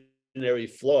imaginary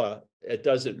floor, it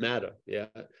doesn't matter. Yeah.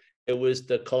 It was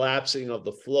the collapsing of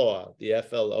the floor, the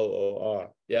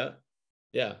floor. Yeah.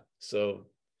 Yeah. So,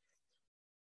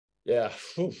 yeah.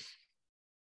 Whew.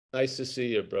 Nice to see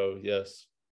you, bro. Yes.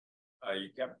 You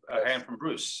got a hand from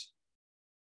Bruce.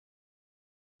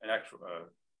 An actual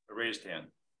a raised hand.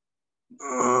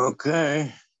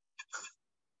 Okay.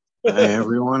 Hi,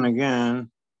 everyone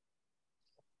again.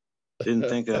 Didn't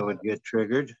think I would get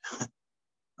triggered.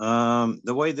 The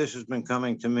way this has been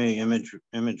coming to me,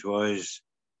 image-wise,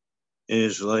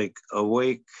 is like a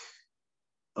wake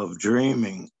of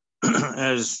dreaming,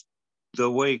 as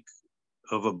the wake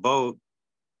of a boat.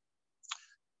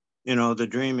 You know, the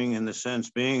dreaming in the sense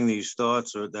being these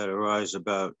thoughts that arise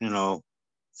about, you know,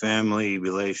 family,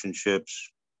 relationships,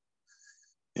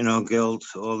 you know, guilt,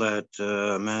 all that,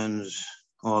 amends,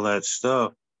 all that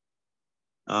stuff,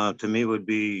 to me would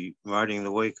be riding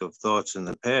the wake of thoughts in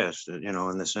the past, you know,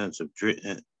 in the sense of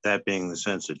that being the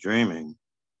sense of dreaming.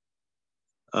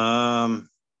 And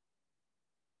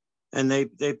they,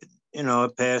 you know,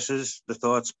 it passes, the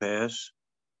thoughts pass,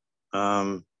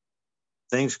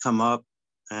 things come up,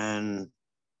 and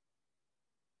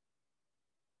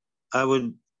I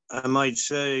might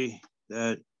say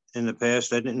that in the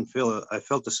past, I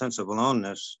felt a sense of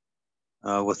aloneness,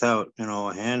 without, you know,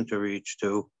 a hand to reach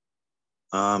to.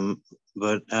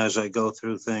 But as I go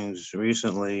through things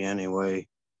recently anyway,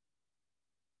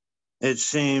 it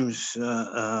seems,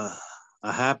 a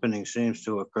happening seems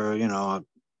to occur, you know, a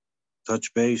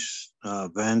touch base,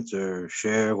 vent or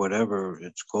share, whatever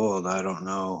it's called, I don't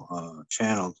know,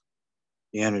 channeled,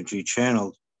 the energy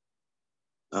channeled,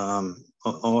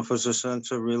 offers a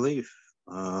sense of relief,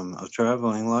 of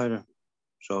traveling lighter.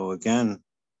 So again,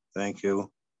 thank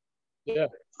you. Yeah.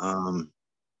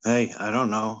 Hey, I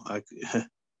don't know.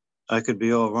 I could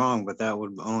be all wrong, but that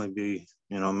would only be,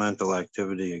 you know, mental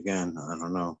activity again. I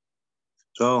don't know.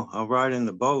 So I'll ride in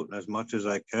the boat as much as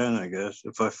I can, I guess.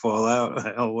 If I fall out,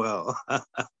 oh well.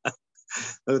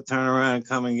 They'll turn around and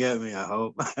come and get me, I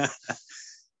hope.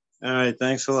 All right.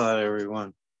 Thanks a lot,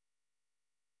 everyone.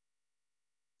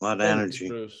 A lot of energy.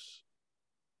 Bruce.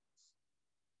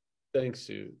 Thanks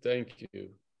you. Thank you.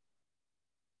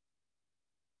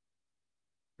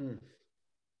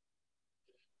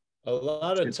 A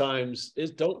lot of times,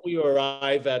 don't we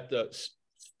arrive at the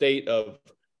state of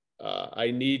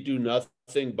I need do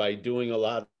nothing by doing a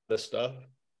lot of stuff?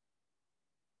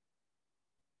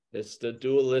 It's the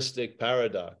dualistic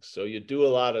paradox. So you do a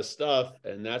lot of stuff,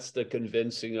 and that's the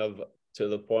convincing of to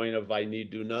the point of I need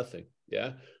do nothing.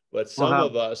 Yeah. But some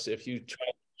of us, if you try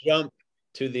to jump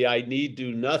to the I need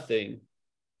do nothing,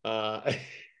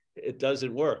 it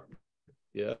doesn't work.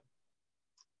 Yeah.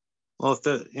 Well, if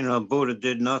the, you know, Buddha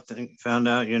did nothing, found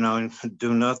out, you know,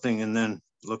 do nothing, and then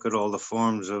look at all the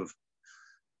forms of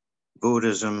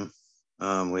Buddhism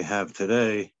we have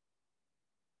today,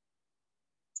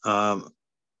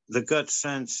 the gut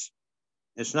sense,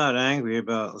 it's not angry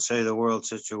about, say, the world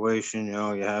situation. You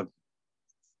know, you have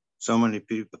so many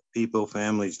people,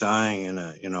 families dying in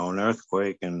a, you know, an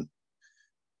earthquake, and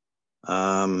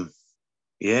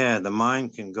yeah, the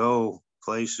mind can go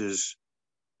places,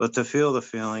 but to feel the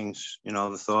feelings, you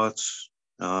know, the thoughts,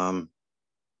 my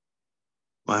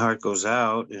heart goes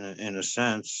out in a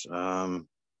sense.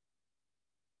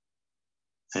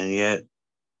 and yet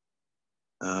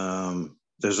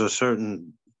there's a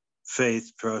certain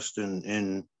faith, trust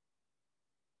in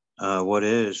what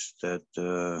is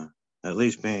that. At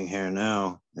least being here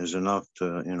now is enough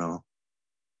to, you know,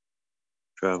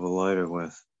 travel lighter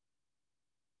with.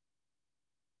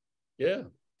 Yeah.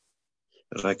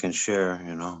 That I can share,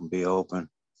 you know, be open.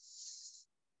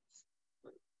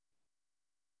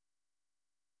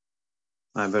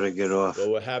 I better get off.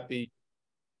 Well, we're happy.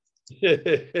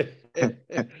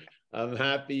 I'm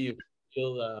happy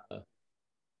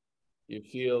you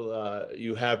feel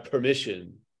you have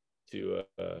permission to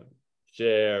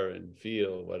share and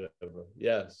feel whatever.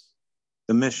 Yes.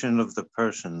 The mission of the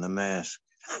person, the mask.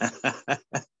 All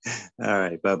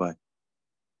right, bye-bye.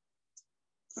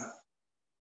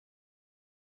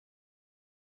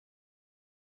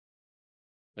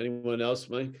 Anyone else,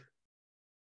 Mike?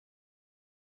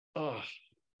 Oh.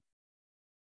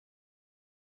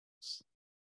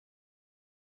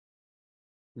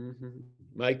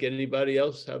 Mike, anybody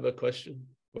else have a question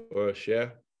or a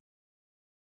share?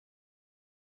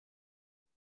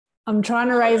 I'm trying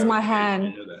to raise my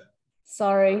hand.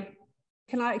 Sorry.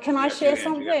 Can I share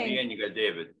something? You got me and you got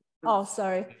David. Oh,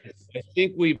 sorry. I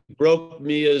think we broke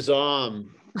Mia's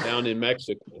arm down in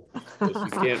Mexico. Because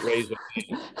we can't raise a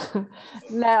hand.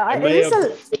 No, I may have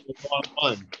broke the wrong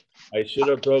one. I should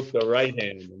have broke the right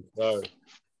hand. I'm sorry.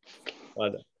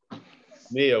 But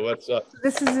Mia, what's up?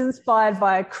 This is inspired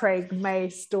by a Craig May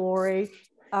story,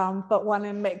 but one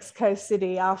in Mexico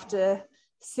City after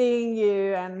seeing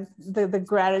you and the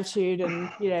gratitude and,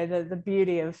 you know, the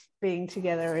beauty of being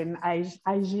together in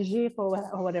Aijijif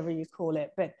or whatever you call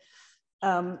it. But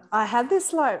I had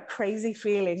this like crazy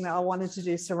feeling that I wanted to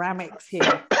do ceramics here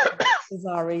for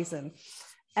bizarre reason.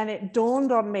 And it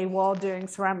dawned on me while doing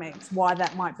ceramics why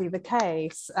that might be the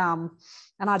case. And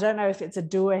I don't know if it's a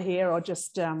doer here or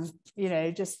just, you know,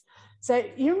 just, so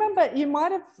you remember, you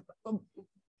might have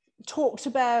talked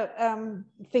about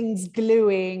things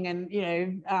gluing and, you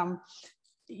know,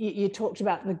 you talked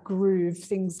about the groove,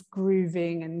 things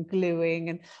grooving and gluing.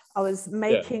 And I was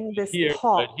making this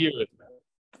pot.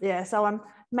 Yeah, so I'm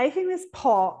making this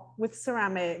pot with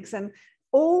ceramics and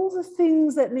all the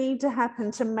things that need to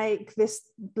happen to make this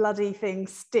bloody thing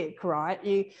stick, right?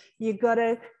 You got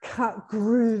to cut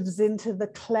grooves into the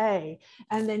clay,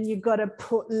 and then you got to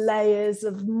put layers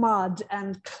of mud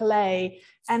and clay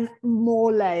and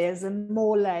more layers and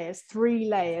more layers, 3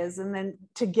 layers, and then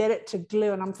to get it to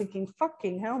glue. And I'm thinking,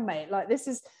 fucking hell, mate, like this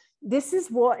is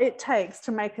what it takes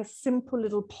to make a simple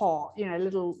little pot, you know,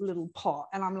 little pot.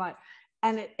 And I'm like,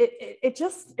 and it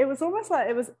was almost like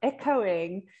it was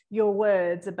echoing your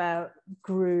words about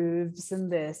grooves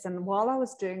and this. And while I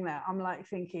was doing that, I'm like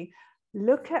thinking,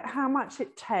 look at how much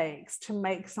it takes to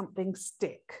make something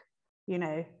stick, you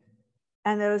know.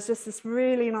 And there was just this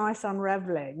really nice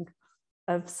unraveling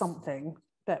of something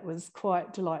that was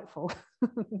quite delightful.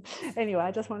 Anyway,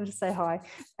 I just wanted to say hi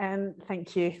and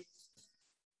thank you.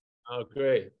 Oh,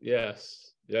 great.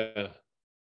 Yes. Yeah.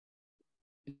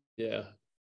 Yeah.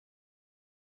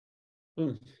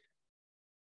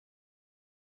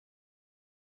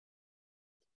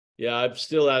 Yeah, I'm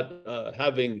still at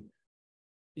having,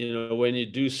 you know, when you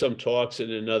do some talks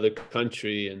in another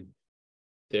country and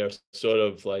they're sort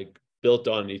of like built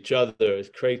on each other,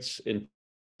 it creates in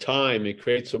time, it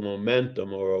creates a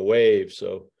momentum or a wave.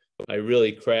 So I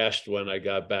really crashed when I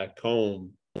got back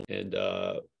home, and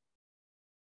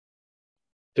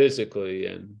physically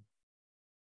and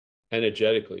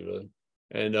energetically, really.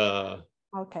 And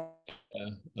okay. Yeah,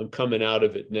 I'm coming out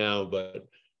of it now, but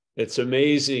it's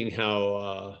amazing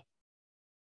how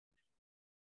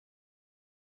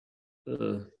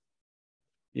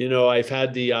you know, I've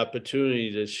had the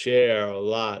opportunity to share a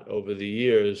lot over the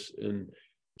years and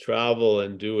travel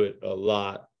and do it a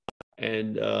lot.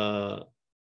 And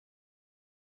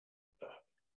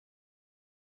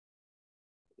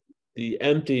the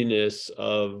emptiness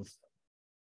of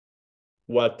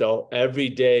what the every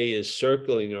day is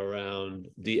circling around,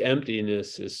 the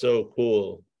emptiness is so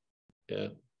cool. Yeah.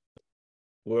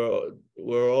 We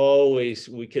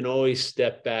can always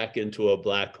step back into a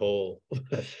black hole.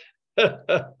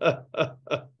 Wouldn't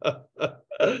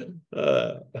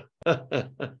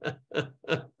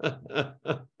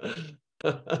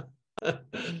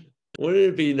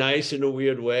it be nice in a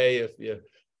weird way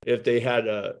if they had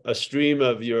a stream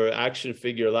of your action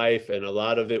figure life and a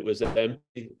lot of it was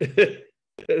empty?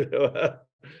 There'd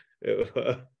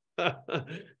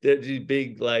be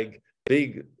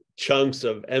big chunks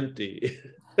of empty.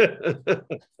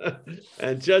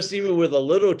 And just even with a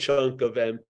little chunk of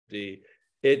empty,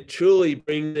 it truly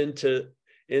brings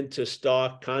into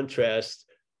stark contrast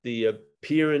the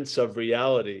appearance of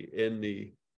reality in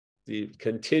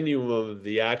continuum of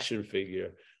the action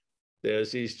figure.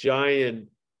 There's these giant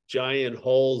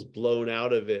holes blown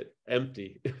out of it,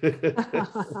 empty.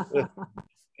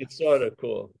 It's sort of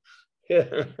cool.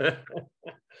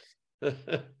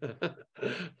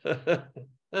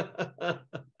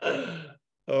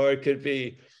 Or it could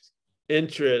be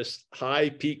interest, high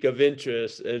peak of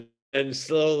interest, and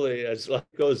slowly as life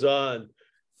goes on,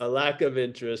 a lack of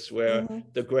interest where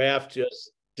the graph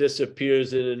just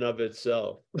disappears in and of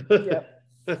itself. Yep.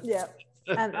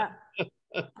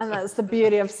 And that's the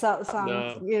beauty of satsang,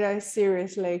 No. you know,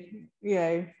 seriously, you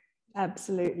know,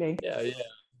 absolutely. Yeah.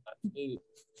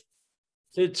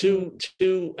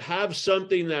 To have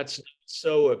something that's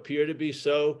so appear to be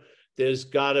so, there's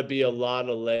got to be a lot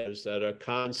of layers that are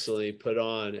constantly put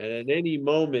on, and at any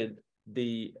moment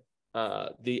the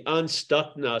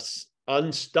unstuckness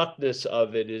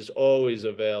of it is always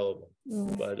available.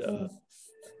 But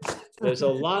there's a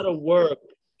lot of work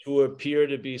to appear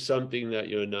to be something that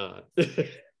you're not.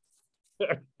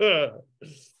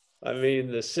 I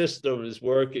mean, the system is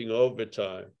working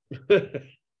overtime.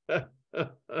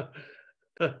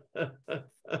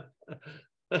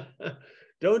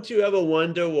 Don't you ever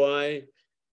wonder why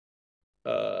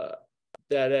that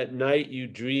at night you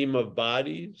dream of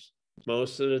bodies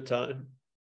most of the time?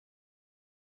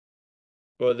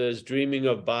 Or there's dreaming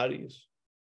of bodies?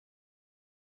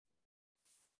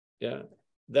 Yeah.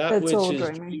 That's all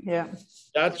dreaming, yeah.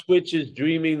 That's which is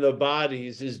dreaming the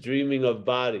bodies is dreaming of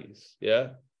bodies,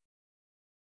 yeah?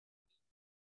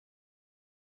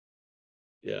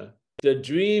 Yeah. The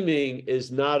dreaming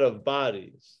is not of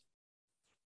bodies.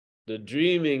 The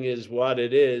dreaming is what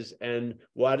it is, and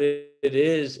what it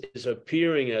is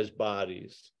appearing as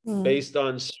bodies based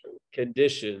on certain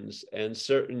conditions and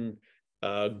certain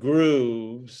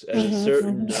grooves and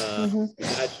certain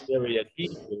imaginary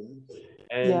adhesions.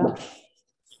 And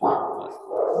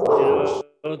you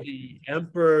know, the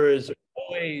emperor is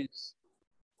always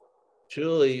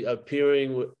truly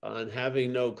appearing on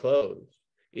having no clothes,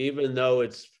 even though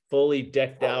it's fully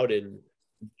decked out in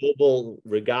noble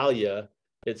regalia.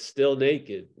 It's still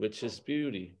naked, which is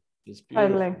beauty. It's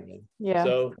beautiful. Totally. Yeah.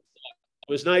 So it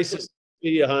was nice to see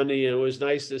you, honey. And it was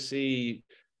nice to see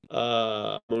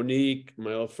Monique,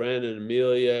 my old friend, and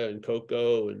Amelia and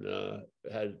Coco.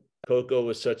 And Coco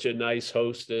was such a nice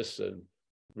hostess and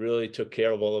really took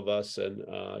care of all of us. And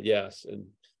yes, and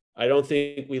I don't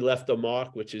think we left a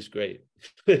mark, which is great.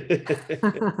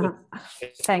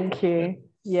 Thank you.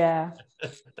 Yeah.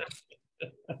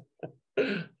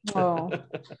 Oh.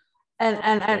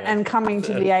 And coming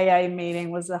to the AA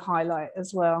meeting was a highlight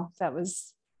as well. That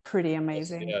was pretty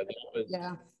amazing. Yeah, that was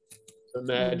the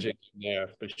magic there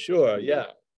for sure. Yeah.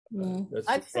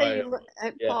 I'd say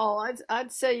Paul,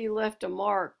 I'd say you left a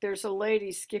mark. There's a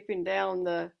lady skipping down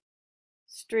the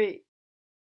street.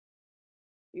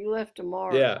 You left a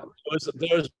mark. Yeah,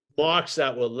 there was marks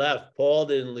that were left. Paul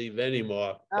didn't leave any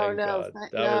mark. Oh no,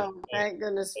 thank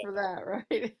goodness for that,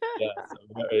 right?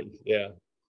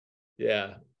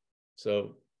 Yeah.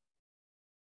 So,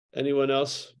 anyone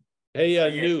else? Hey,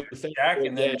 Anu, thank Jack, you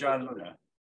and then John Luna.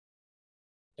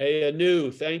 Hey, Anu,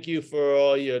 thank you for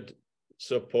all your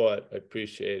support. I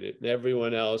appreciate it. And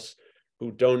everyone else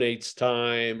who donates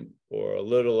time or a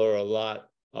little or a lot.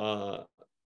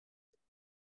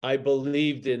 I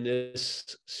believed in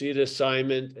this seed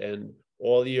assignment, and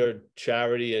all your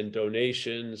charity and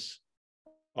donations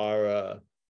are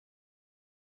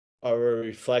a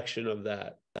reflection of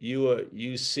that.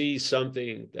 You see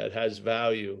something that has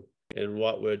value in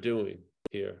what we're doing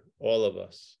here, all of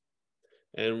us,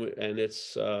 and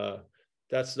it's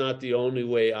that's not the only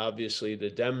way, obviously, to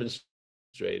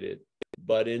demonstrate it,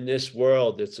 but in this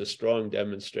world, it's a strong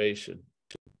demonstration.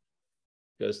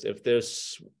 Because if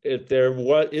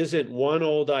there isn't one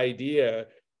old idea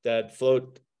that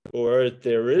or if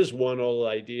there is one old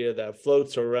idea that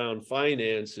floats around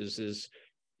finances, is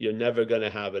you're never going to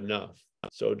have enough.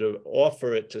 So to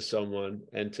offer it to someone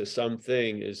and to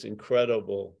something is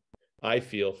incredible, I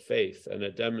feel, faith and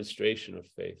a demonstration of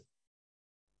faith.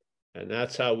 And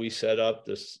that's how we set up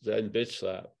this Zen Bitch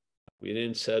Slap. We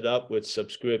didn't set up with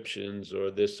subscriptions or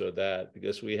this or that,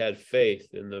 because we had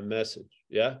faith in the message.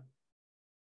 Yeah.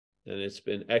 And it's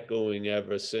been echoing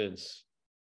ever since.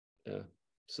 Yeah.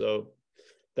 So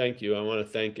thank you. I want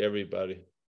to thank everybody.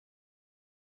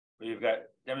 We've got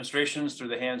demonstrations through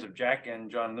the hands of Jack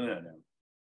and John Luna now.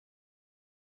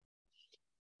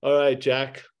 All right,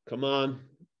 Jack, come on.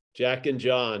 Jack and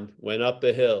John went up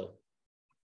the hill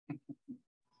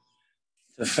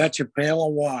to fetch a pail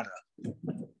of water.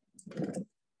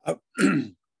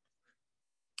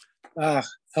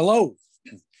 Hello.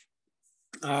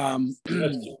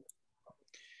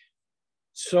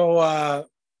 So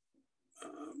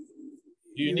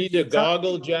Do you need a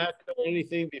goggle, Jack, or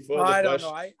anything before the I don't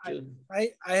know. question?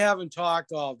 I haven't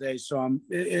talked all day, so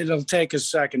it'll take a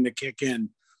second to kick in.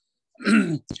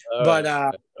 But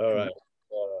all right.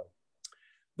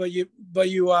 But you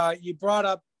brought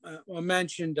up or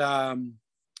mentioned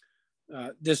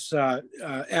this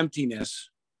emptiness,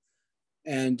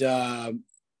 and I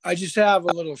just have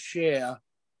a little share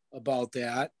about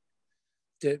that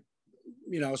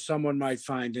someone might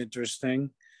find interesting.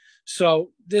 So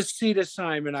this seat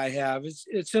assignment I have,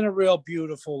 it's in a real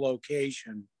beautiful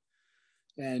location,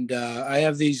 and I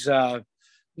have these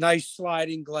nice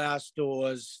sliding glass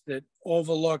doors that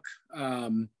overlook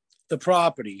the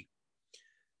property.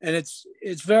 And it's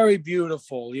very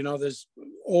beautiful. There's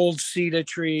old cedar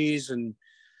trees and,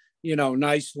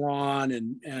 nice lawn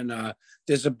and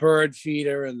there's a bird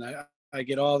feeder and I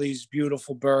get all these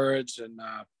beautiful birds. And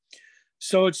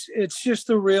so it's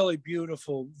just a really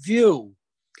beautiful view.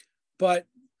 But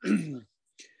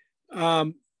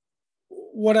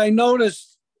what I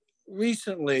noticed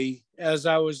recently as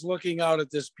I was looking out at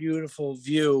this beautiful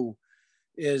view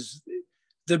is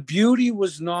the beauty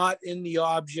was not in the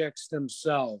objects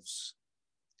themselves.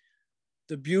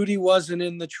 The beauty wasn't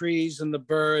in the trees and the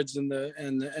birds and the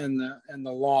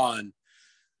lawn.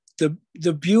 The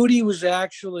beauty was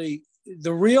actually,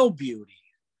 the real beauty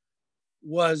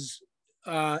was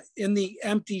in the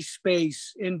empty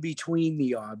space in between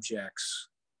the objects.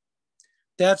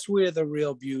 That's where the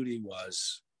real beauty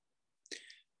was.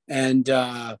 And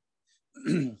I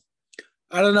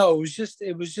don't know. It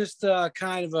was just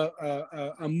kind of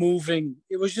a moving.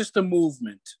 It was just a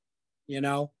movement,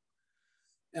 and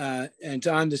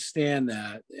to understand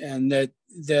that, and that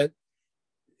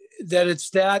it's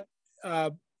that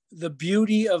the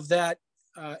beauty of that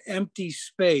empty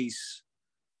space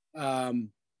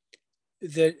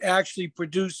that actually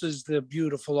produces the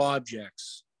beautiful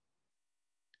objects.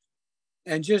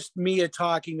 And just Mia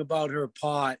talking about her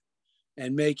pot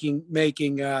and making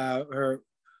her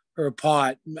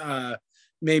pot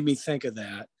made me think of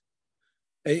that.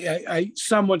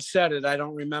 Someone said it. I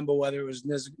don't remember whether it was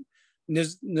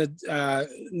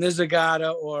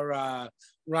Nisargadatta or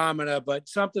Ramana, but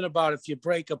something about if you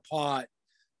break a pot,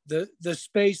 the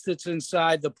space that's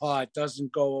inside the pot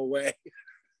doesn't go away.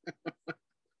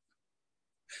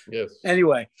 Yes.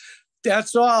 Anyway,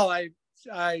 that's all. I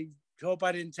hope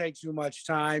I didn't take too much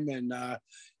time, and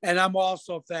I'm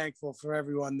also thankful for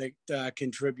everyone that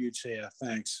contributes here.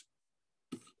 Thanks.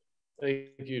 Thank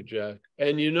you, Jack.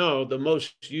 And the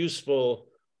most useful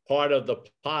part of the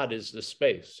pot is the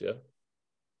space, yeah?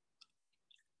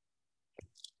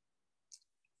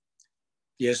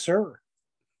 Yes, sir.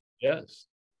 Yes.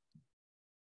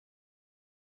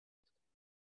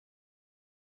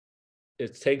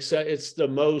 It's the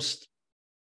most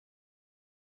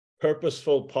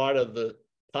purposeful part of the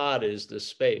pot is the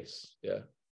space, yeah.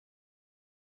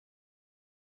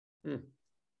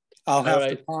 I'll have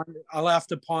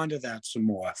to ponder that some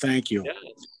more. Thank you. Yes.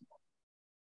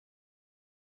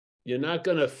 You're not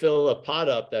going to fill a pot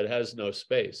up that has no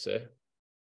space, eh?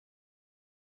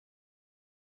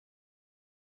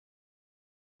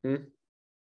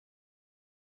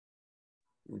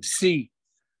 C.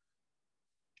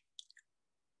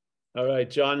 All right,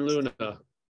 John Luna.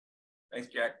 Thanks,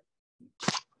 Jack.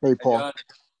 Hey, Paul. John.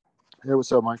 Hey,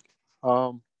 what's up, Mike?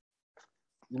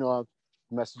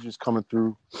 Messages coming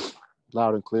through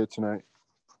loud and clear tonight,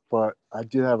 but I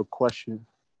did have a question.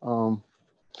 In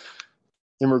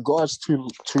regards to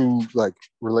like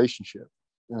relationship,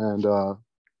 and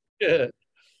you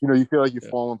feel like you're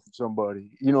falling for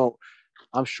somebody.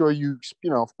 I'm sure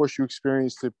of course you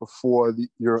experienced it before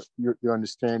your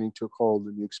understanding took hold,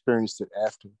 and you experienced it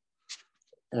after.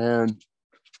 And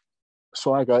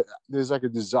so there's like a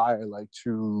desire like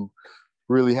to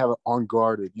really have it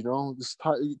unguarded, this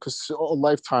time, because a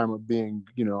lifetime of being,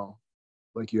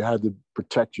 like you had to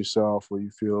protect yourself, or you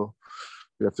feel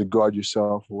you have to guard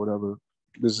yourself or whatever.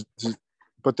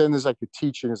 But then there's like the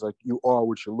teaching is like you are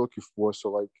what you're looking for.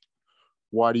 So like,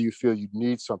 why do you feel you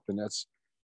need something that's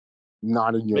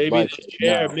not in your life?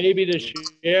 Maybe to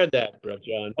share that, bro,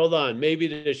 John. Hold on, maybe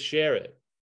to share it.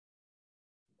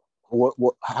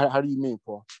 What? How do you mean,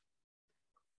 Paul?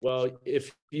 Well,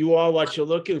 if you are what you're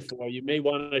looking for, you may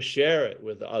want to share it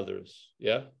with others.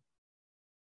 Yeah.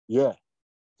 Yeah,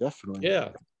 definitely. Yeah.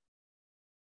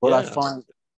 But I find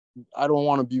I don't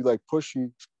want to be like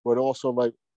pushy, but also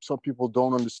like some people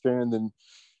don't understand, and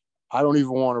I don't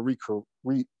even want to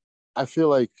I feel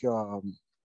like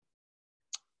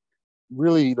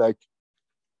really like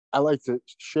I like to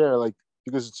share like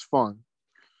because it's fun,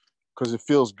 because it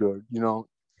feels good,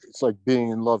 it's like being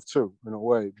in love too, in a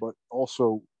way. But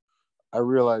also, I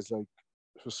realize like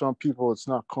for some people, it's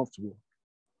not comfortable.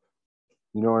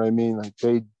 You know what I mean? Like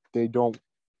they don't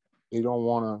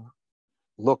want to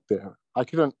look there. I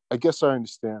guess I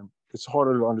understand. It's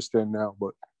harder to understand now,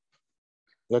 but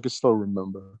I can still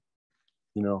remember.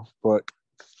 You know, but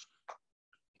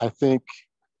I think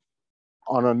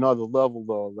on another level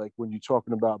though, like when you're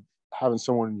talking about having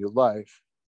someone in your life,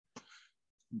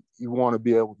 you want to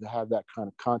be able to have that kind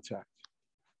of contact.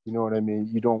 You know what I mean?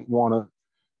 You don't want to,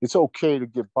 it's okay to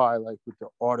get by like with the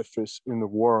artifice in the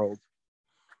world,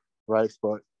 right?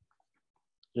 But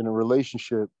in a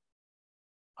relationship,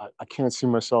 I can't see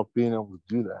myself being able to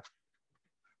do that.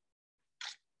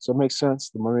 Does that make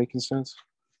sense? Am I making sense?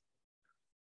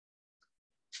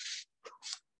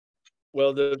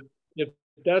 Well, if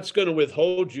that's going to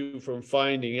withhold you from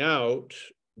finding out,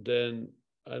 then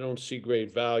I don't see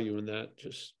great value in that.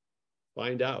 Just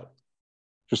find out.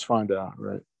 Just find out,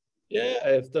 right? Yeah,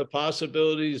 if the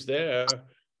possibility is there,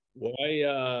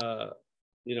 why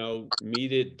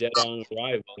meet it dead on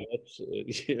arrival? Let's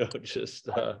just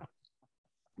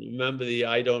remember the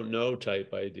I don't know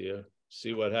type idea.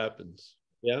 See what happens.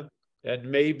 Yeah, and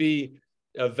maybe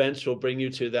events will bring you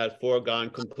to that foregone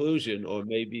conclusion, or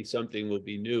maybe something will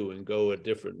be new and go a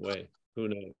different way. Who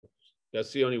knows?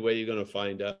 That's the only way you're going to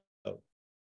find out.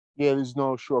 Yeah, there's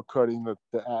no shortcutting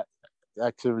the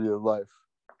activity of life.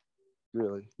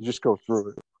 Really, you just go through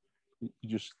it. You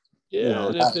just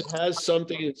and if it has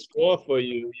something in store for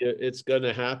you, it's going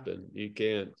to happen. You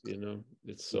can't,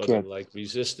 it's sort of like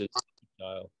resistance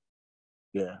style.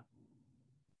 Yeah.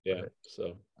 Yeah.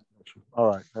 So. All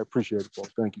right, I appreciate it, Paul.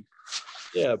 Thank you.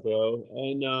 Yeah, bro,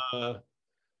 and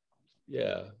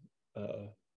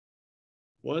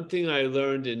one thing I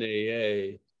learned in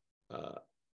AA.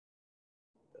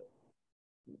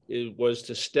 It was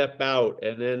to step out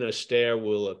and then a stare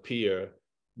will appear,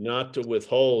 not to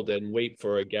withhold and wait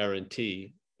for a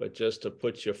guarantee, but just to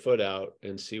put your foot out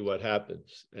and see what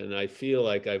happens. And I feel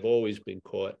like I've always been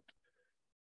caught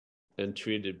and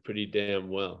treated pretty damn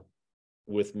well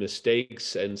with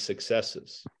mistakes and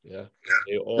successes. Yeah.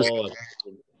 They all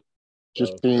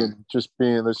just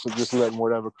letting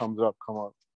whatever comes up come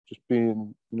up. Just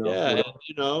being, yeah, and, if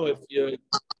you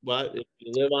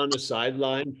live on the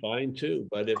sideline, fine too.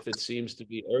 But if it seems to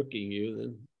be irking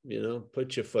you, then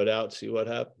put your foot out, see what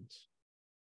happens.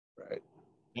 Right.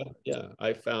 Yeah.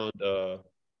 I found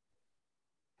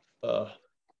like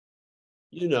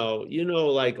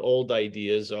old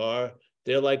ideas are,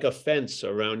 they're like a fence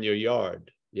around your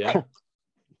yard. Yeah.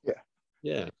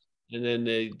 Yeah. And then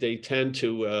they tend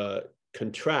to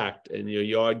contract and your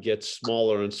yard gets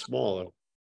smaller and smaller.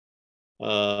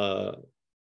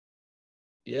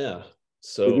 Yeah.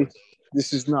 So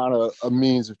this is not a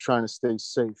means of trying to stay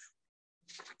safe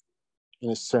in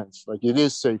a sense. Like it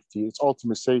is safety, it's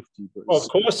ultimate safety. But of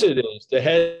course it is. The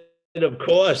head, of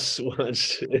course,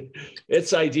 wants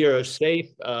its idea of safe,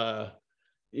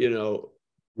 you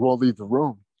won't leave the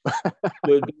room.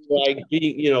 would be like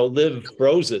being, live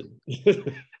frozen.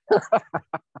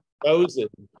 Frozen.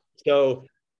 So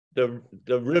the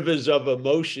rivers of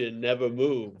emotion never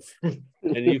move. And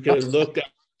you can look out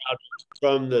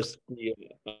from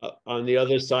on the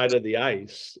other side of the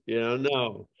ice.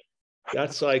 No.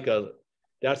 That's a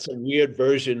weird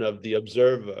version of the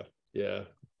observer. Yeah.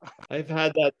 I've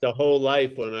had that the whole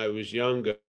life when I was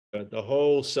younger, the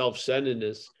whole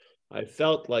self-centeredness. I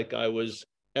felt like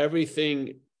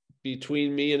everything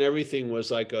between me and everything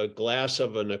was like a glass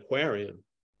of an aquarium.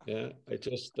 Yeah. It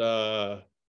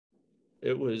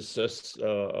was just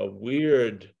a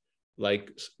weird,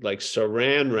 like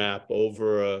saran wrap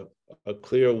over a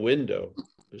clear window.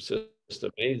 It's just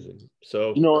amazing.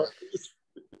 So,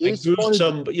 I grew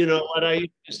some, what I used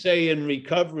to say in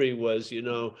recovery was,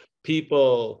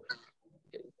 people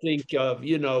think of,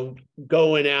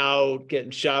 going out,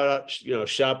 getting shot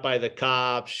by the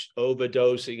cops,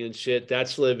 overdosing and shit.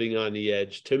 That's living on the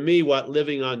edge. To me, what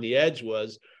living on the edge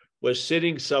was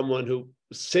sitting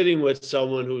with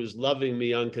someone who's loving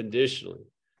me unconditionally.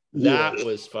 That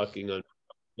was fucking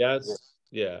yes.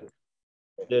 Yeah.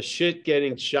 The shit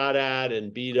getting shot at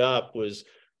and beat up was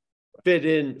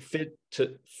fit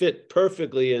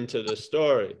perfectly into the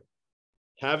story.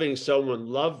 Having someone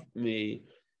love me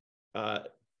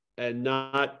and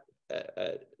not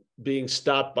being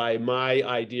stopped by my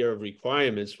idea of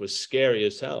requirements was scary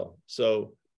as hell.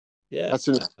 So, yeah, that's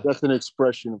an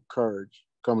expression of courage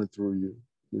coming through you.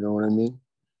 You know what I mean?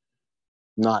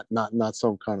 Not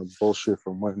some kind of bullshit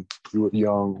from when you were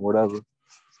young, whatever.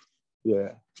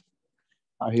 Yeah,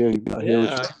 I hear you.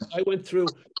 I went through.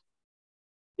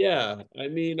 Yeah, I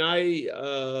mean,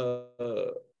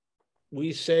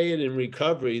 we say it in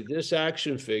recovery, this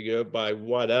action figure, by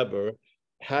whatever,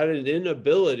 had an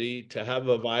inability to have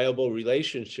a viable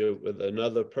relationship with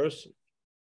another person.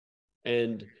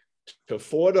 And to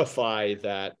fortify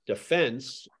that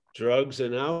defense, drugs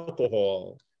and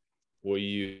alcohol were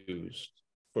used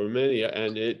for many,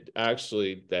 and it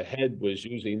actually, the head was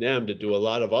using them to do a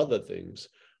lot of other things.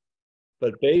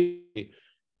 But basically,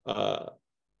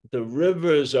 the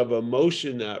rivers of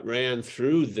emotion that ran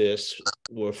through this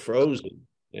were frozen,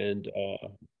 and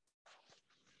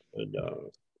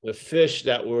the fish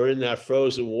that were in that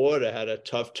frozen water had a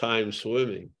tough time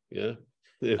swimming. Yeah,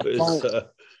 it was.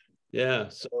 Yeah,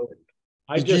 so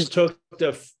I just took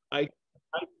the I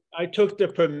took the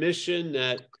permission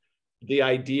that the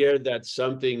idea that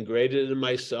something greater than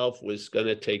myself was going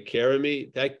to take care of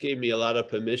me. That gave me a lot of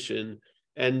permission,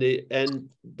 and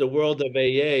the world of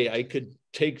AA, I could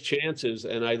take chances,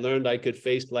 and I learned I could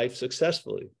face life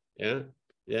successfully. Yeah,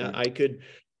 I could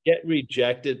get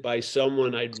rejected by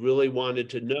someone I really wanted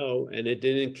to know, and it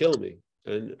didn't kill me.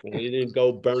 And I didn't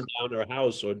go burn down her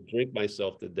house or drink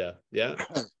myself to death. Yeah,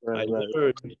 I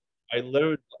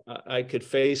learned I could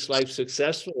face life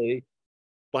successfully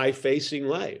by facing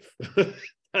life.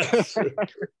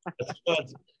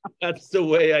 that's the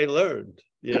way I learned.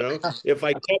 You know, if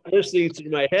I kept listening to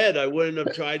my head, I wouldn't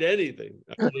have tried anything.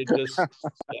 I mean,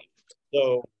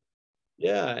 so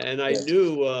yeah, and I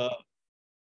knew a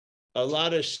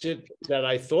lot of shit that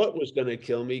I thought was going to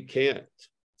kill me can't.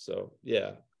 So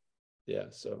yeah.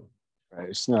 So right.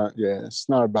 It's not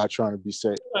about trying to be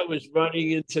safe. I was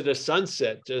running into the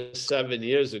sunset just 7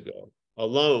 years ago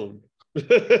alone.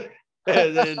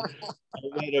 And then I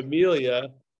met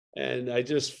Amelia, and it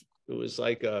was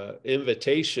like a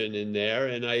invitation in there,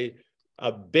 and a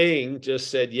Bing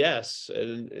just said yes,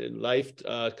 and life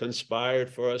conspired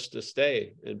for us to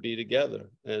stay and be together.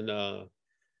 And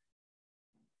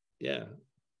yeah,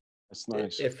 that's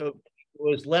nice. If it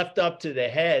was left up to the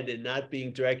head and not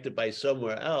being directed by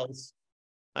somewhere else,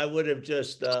 I would have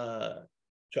just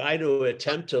tried to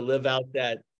attempt to live out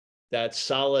that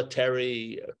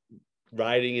solitary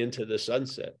riding into the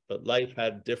sunset, but life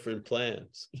had different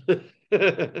plans. I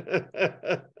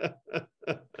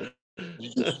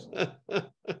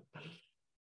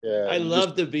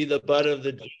love to be the butt of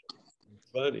the joke. It's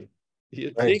funny. You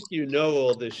think you know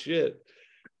all this shit.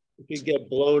 You can get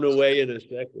blown away in a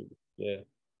second. Yeah.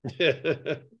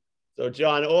 So,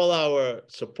 John, all our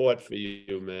support for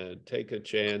you, man. Take a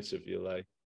chance if you like.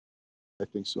 I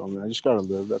think so, man. I just gotta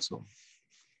live. That's all.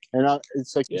 And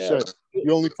it's like you said,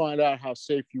 you only find out how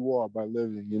safe you are by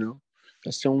living. You know,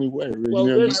 that's the only way. Really. Well,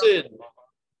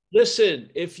 listen.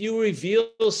 If you reveal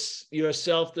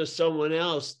yourself to someone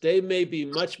else, they may be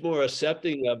much more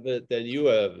accepting of it than you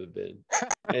have ever been,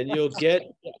 and you'll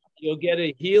get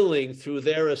a healing through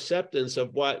their acceptance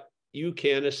of what you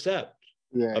can't accept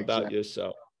about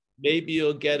yourself. Maybe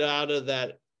you'll get out of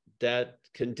that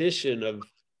condition of,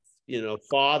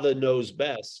 father knows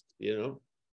best,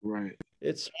 Right.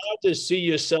 It's hard to see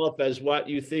yourself as what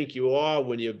you think you are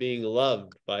when you're being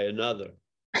loved by another.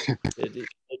 It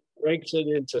breaks it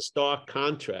into stark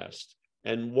contrast.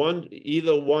 And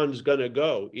either one's going to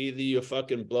go. Either you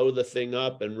fucking blow the thing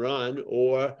up and run,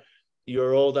 or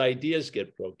your old ideas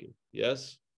get broken.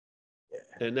 Yes?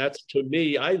 Yeah. And that's, to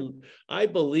me, I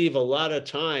believe a lot of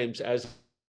times as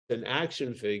an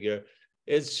action figure,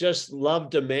 it's just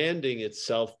love demanding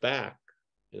itself back,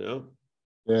 Yeah,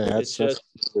 that's good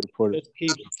to put it.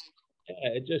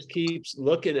 It just keeps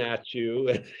looking at you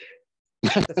and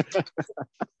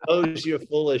knows you're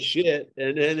full of shit,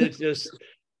 and then it just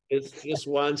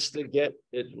wants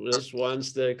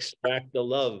to extract the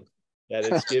love that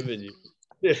it's given you.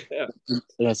 Yeah.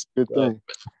 That's a good thing.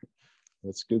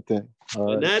 That's a good thing.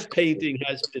 And that painting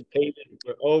has been painted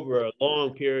for over a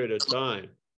long period of time.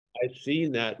 I've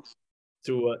seen that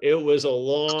it was a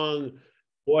long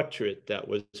portrait that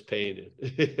was painted.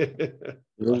 There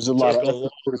was a lot of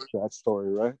effort put into that story,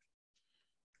 right?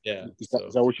 Yeah. Is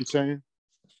that what you're saying,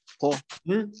 Paul?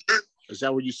 Is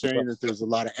that what you're saying, that there's a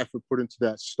lot of effort put into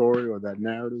that story or that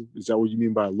narrative? Is that what you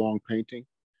mean by a long painting?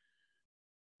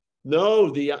 No,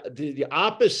 the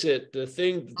opposite. The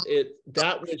thing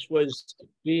that which was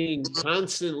being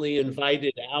constantly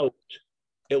invited out.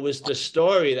 It was the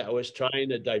story that was trying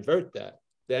to divert that.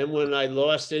 Then when I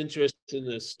lost interest in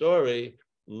the story,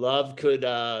 love could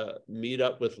meet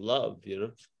up with love, Yeah.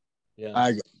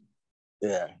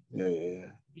 Yeah.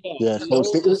 So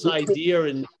this idea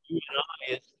in you and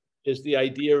I is the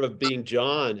idea of being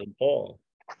John and Paul.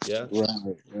 Yeah.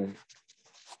 Right.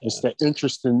 It's the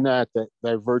interest in that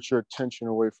diverts your attention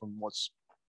away from what's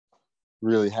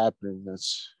really happening.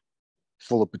 That's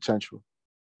full of potential.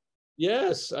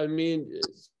 Yes, I mean,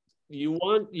 you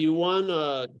want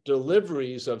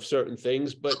deliveries of certain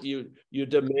things, but you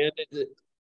demanded it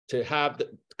to have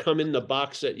come in the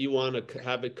box that you want to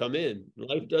have it come in.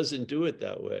 Life doesn't do it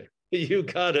that way. You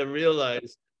got to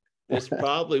realize there's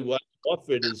probably what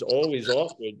offered is always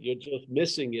offered. You're just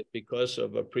missing it because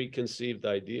of a preconceived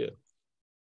idea.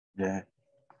 Yeah.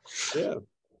 Yeah.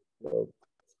 Well,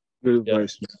 good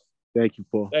advice, man. Thank you,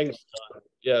 Paul. Thanks, John.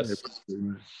 Yes.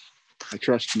 I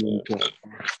trust you.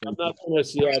 I'm not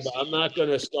going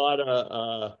to start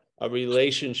a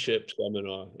relationship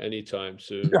seminar anytime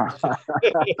soon.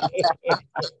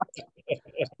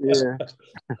 Yeah.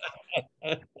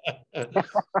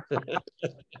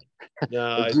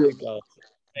 No, I think I'll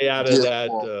stay out of that.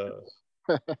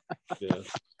 Yeah.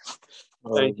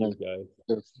 Thank you,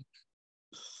 guys.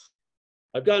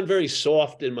 I've gotten very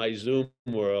soft in my Zoom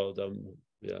world.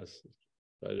 Yes,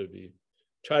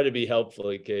 try to be helpful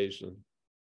occasionally.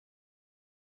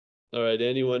 All right.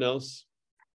 Anyone else?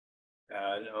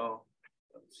 No.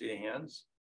 Don't see any hands.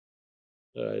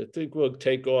 I think we'll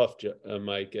take off,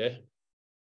 Mike.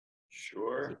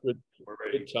 Sure.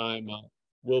 Good time.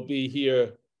 We'll be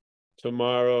here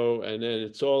tomorrow, and then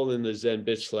it's all in the Zen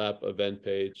Bitch Slap event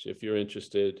page if you're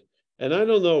interested. And I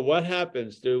don't know what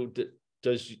happens.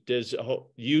 Does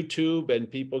YouTube and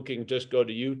people can just go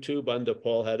to YouTube under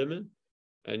Paul Hedderman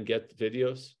and get the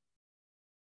videos?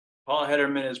 Paul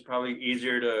Hedderman is probably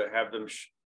easier to have them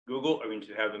Google. I mean,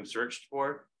 to have them searched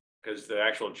for, because the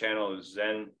actual channel is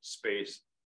Zen space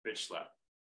Bitch Slap.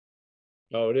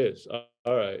 Oh, it is.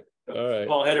 All right. All right.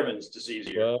 Paul Hedderman's just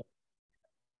easier. Well,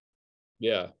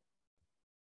 yeah.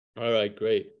 All right,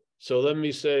 great. So let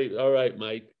me say, all right,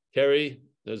 Mike, Kerry,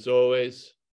 as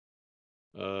always,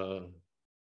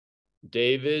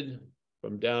 David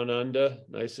from Down Under.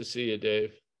 Nice to see you,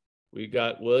 Dave. We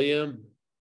got William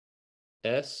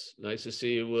S. Nice to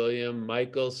see you, William.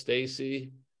 Michael,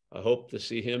 Stacy. I hope to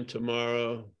see him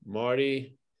tomorrow.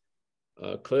 Marty,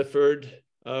 Clifford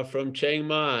from Chiang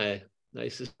Mai.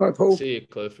 Nice to see you,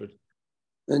 Clifford.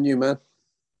 And you, man.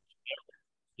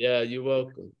 Yeah, you're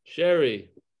welcome.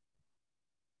 Sherry.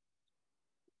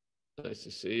 Nice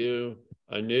to see you.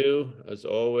 Anu, as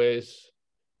always.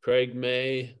 Craig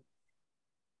May.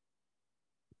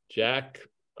 Jack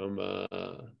from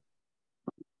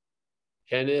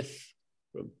Kenneth.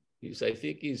 I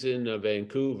think he's in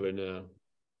Vancouver now.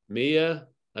 Mia,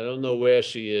 I don't know where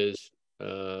she is.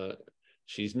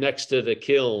 She's next to the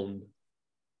kiln,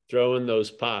 throwing those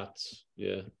pots.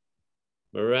 Yeah.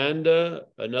 Miranda,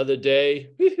 another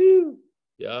day. Woohoo!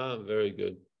 Yeah, very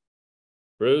good.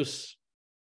 Bruce.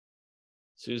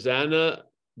 Susanna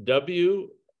W.,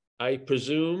 I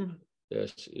presume.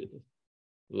 Yes.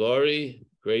 Laurie,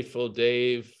 Grateful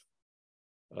Dave.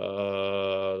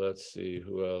 Let's see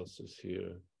who else is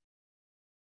here.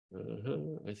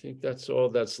 I think that's all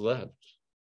that's left.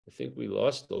 I think we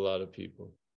lost a lot of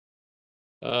people.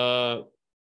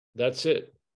 That's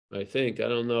it. I think. I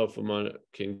don't know if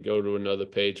can go to another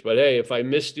page, but hey, if I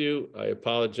missed you, I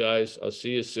apologize. I'll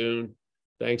see you soon.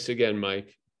 Thanks again,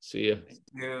 Mike. See you. Thank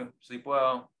you. Sleep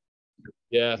well.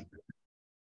 Yeah.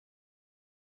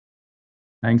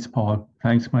 Thanks, Paul.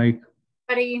 Thanks, Mike.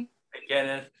 Buddy. Hey,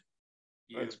 Kenneth.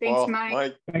 Thanks,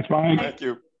 Mike. Thanks, Mike. Thank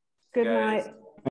you. Good night.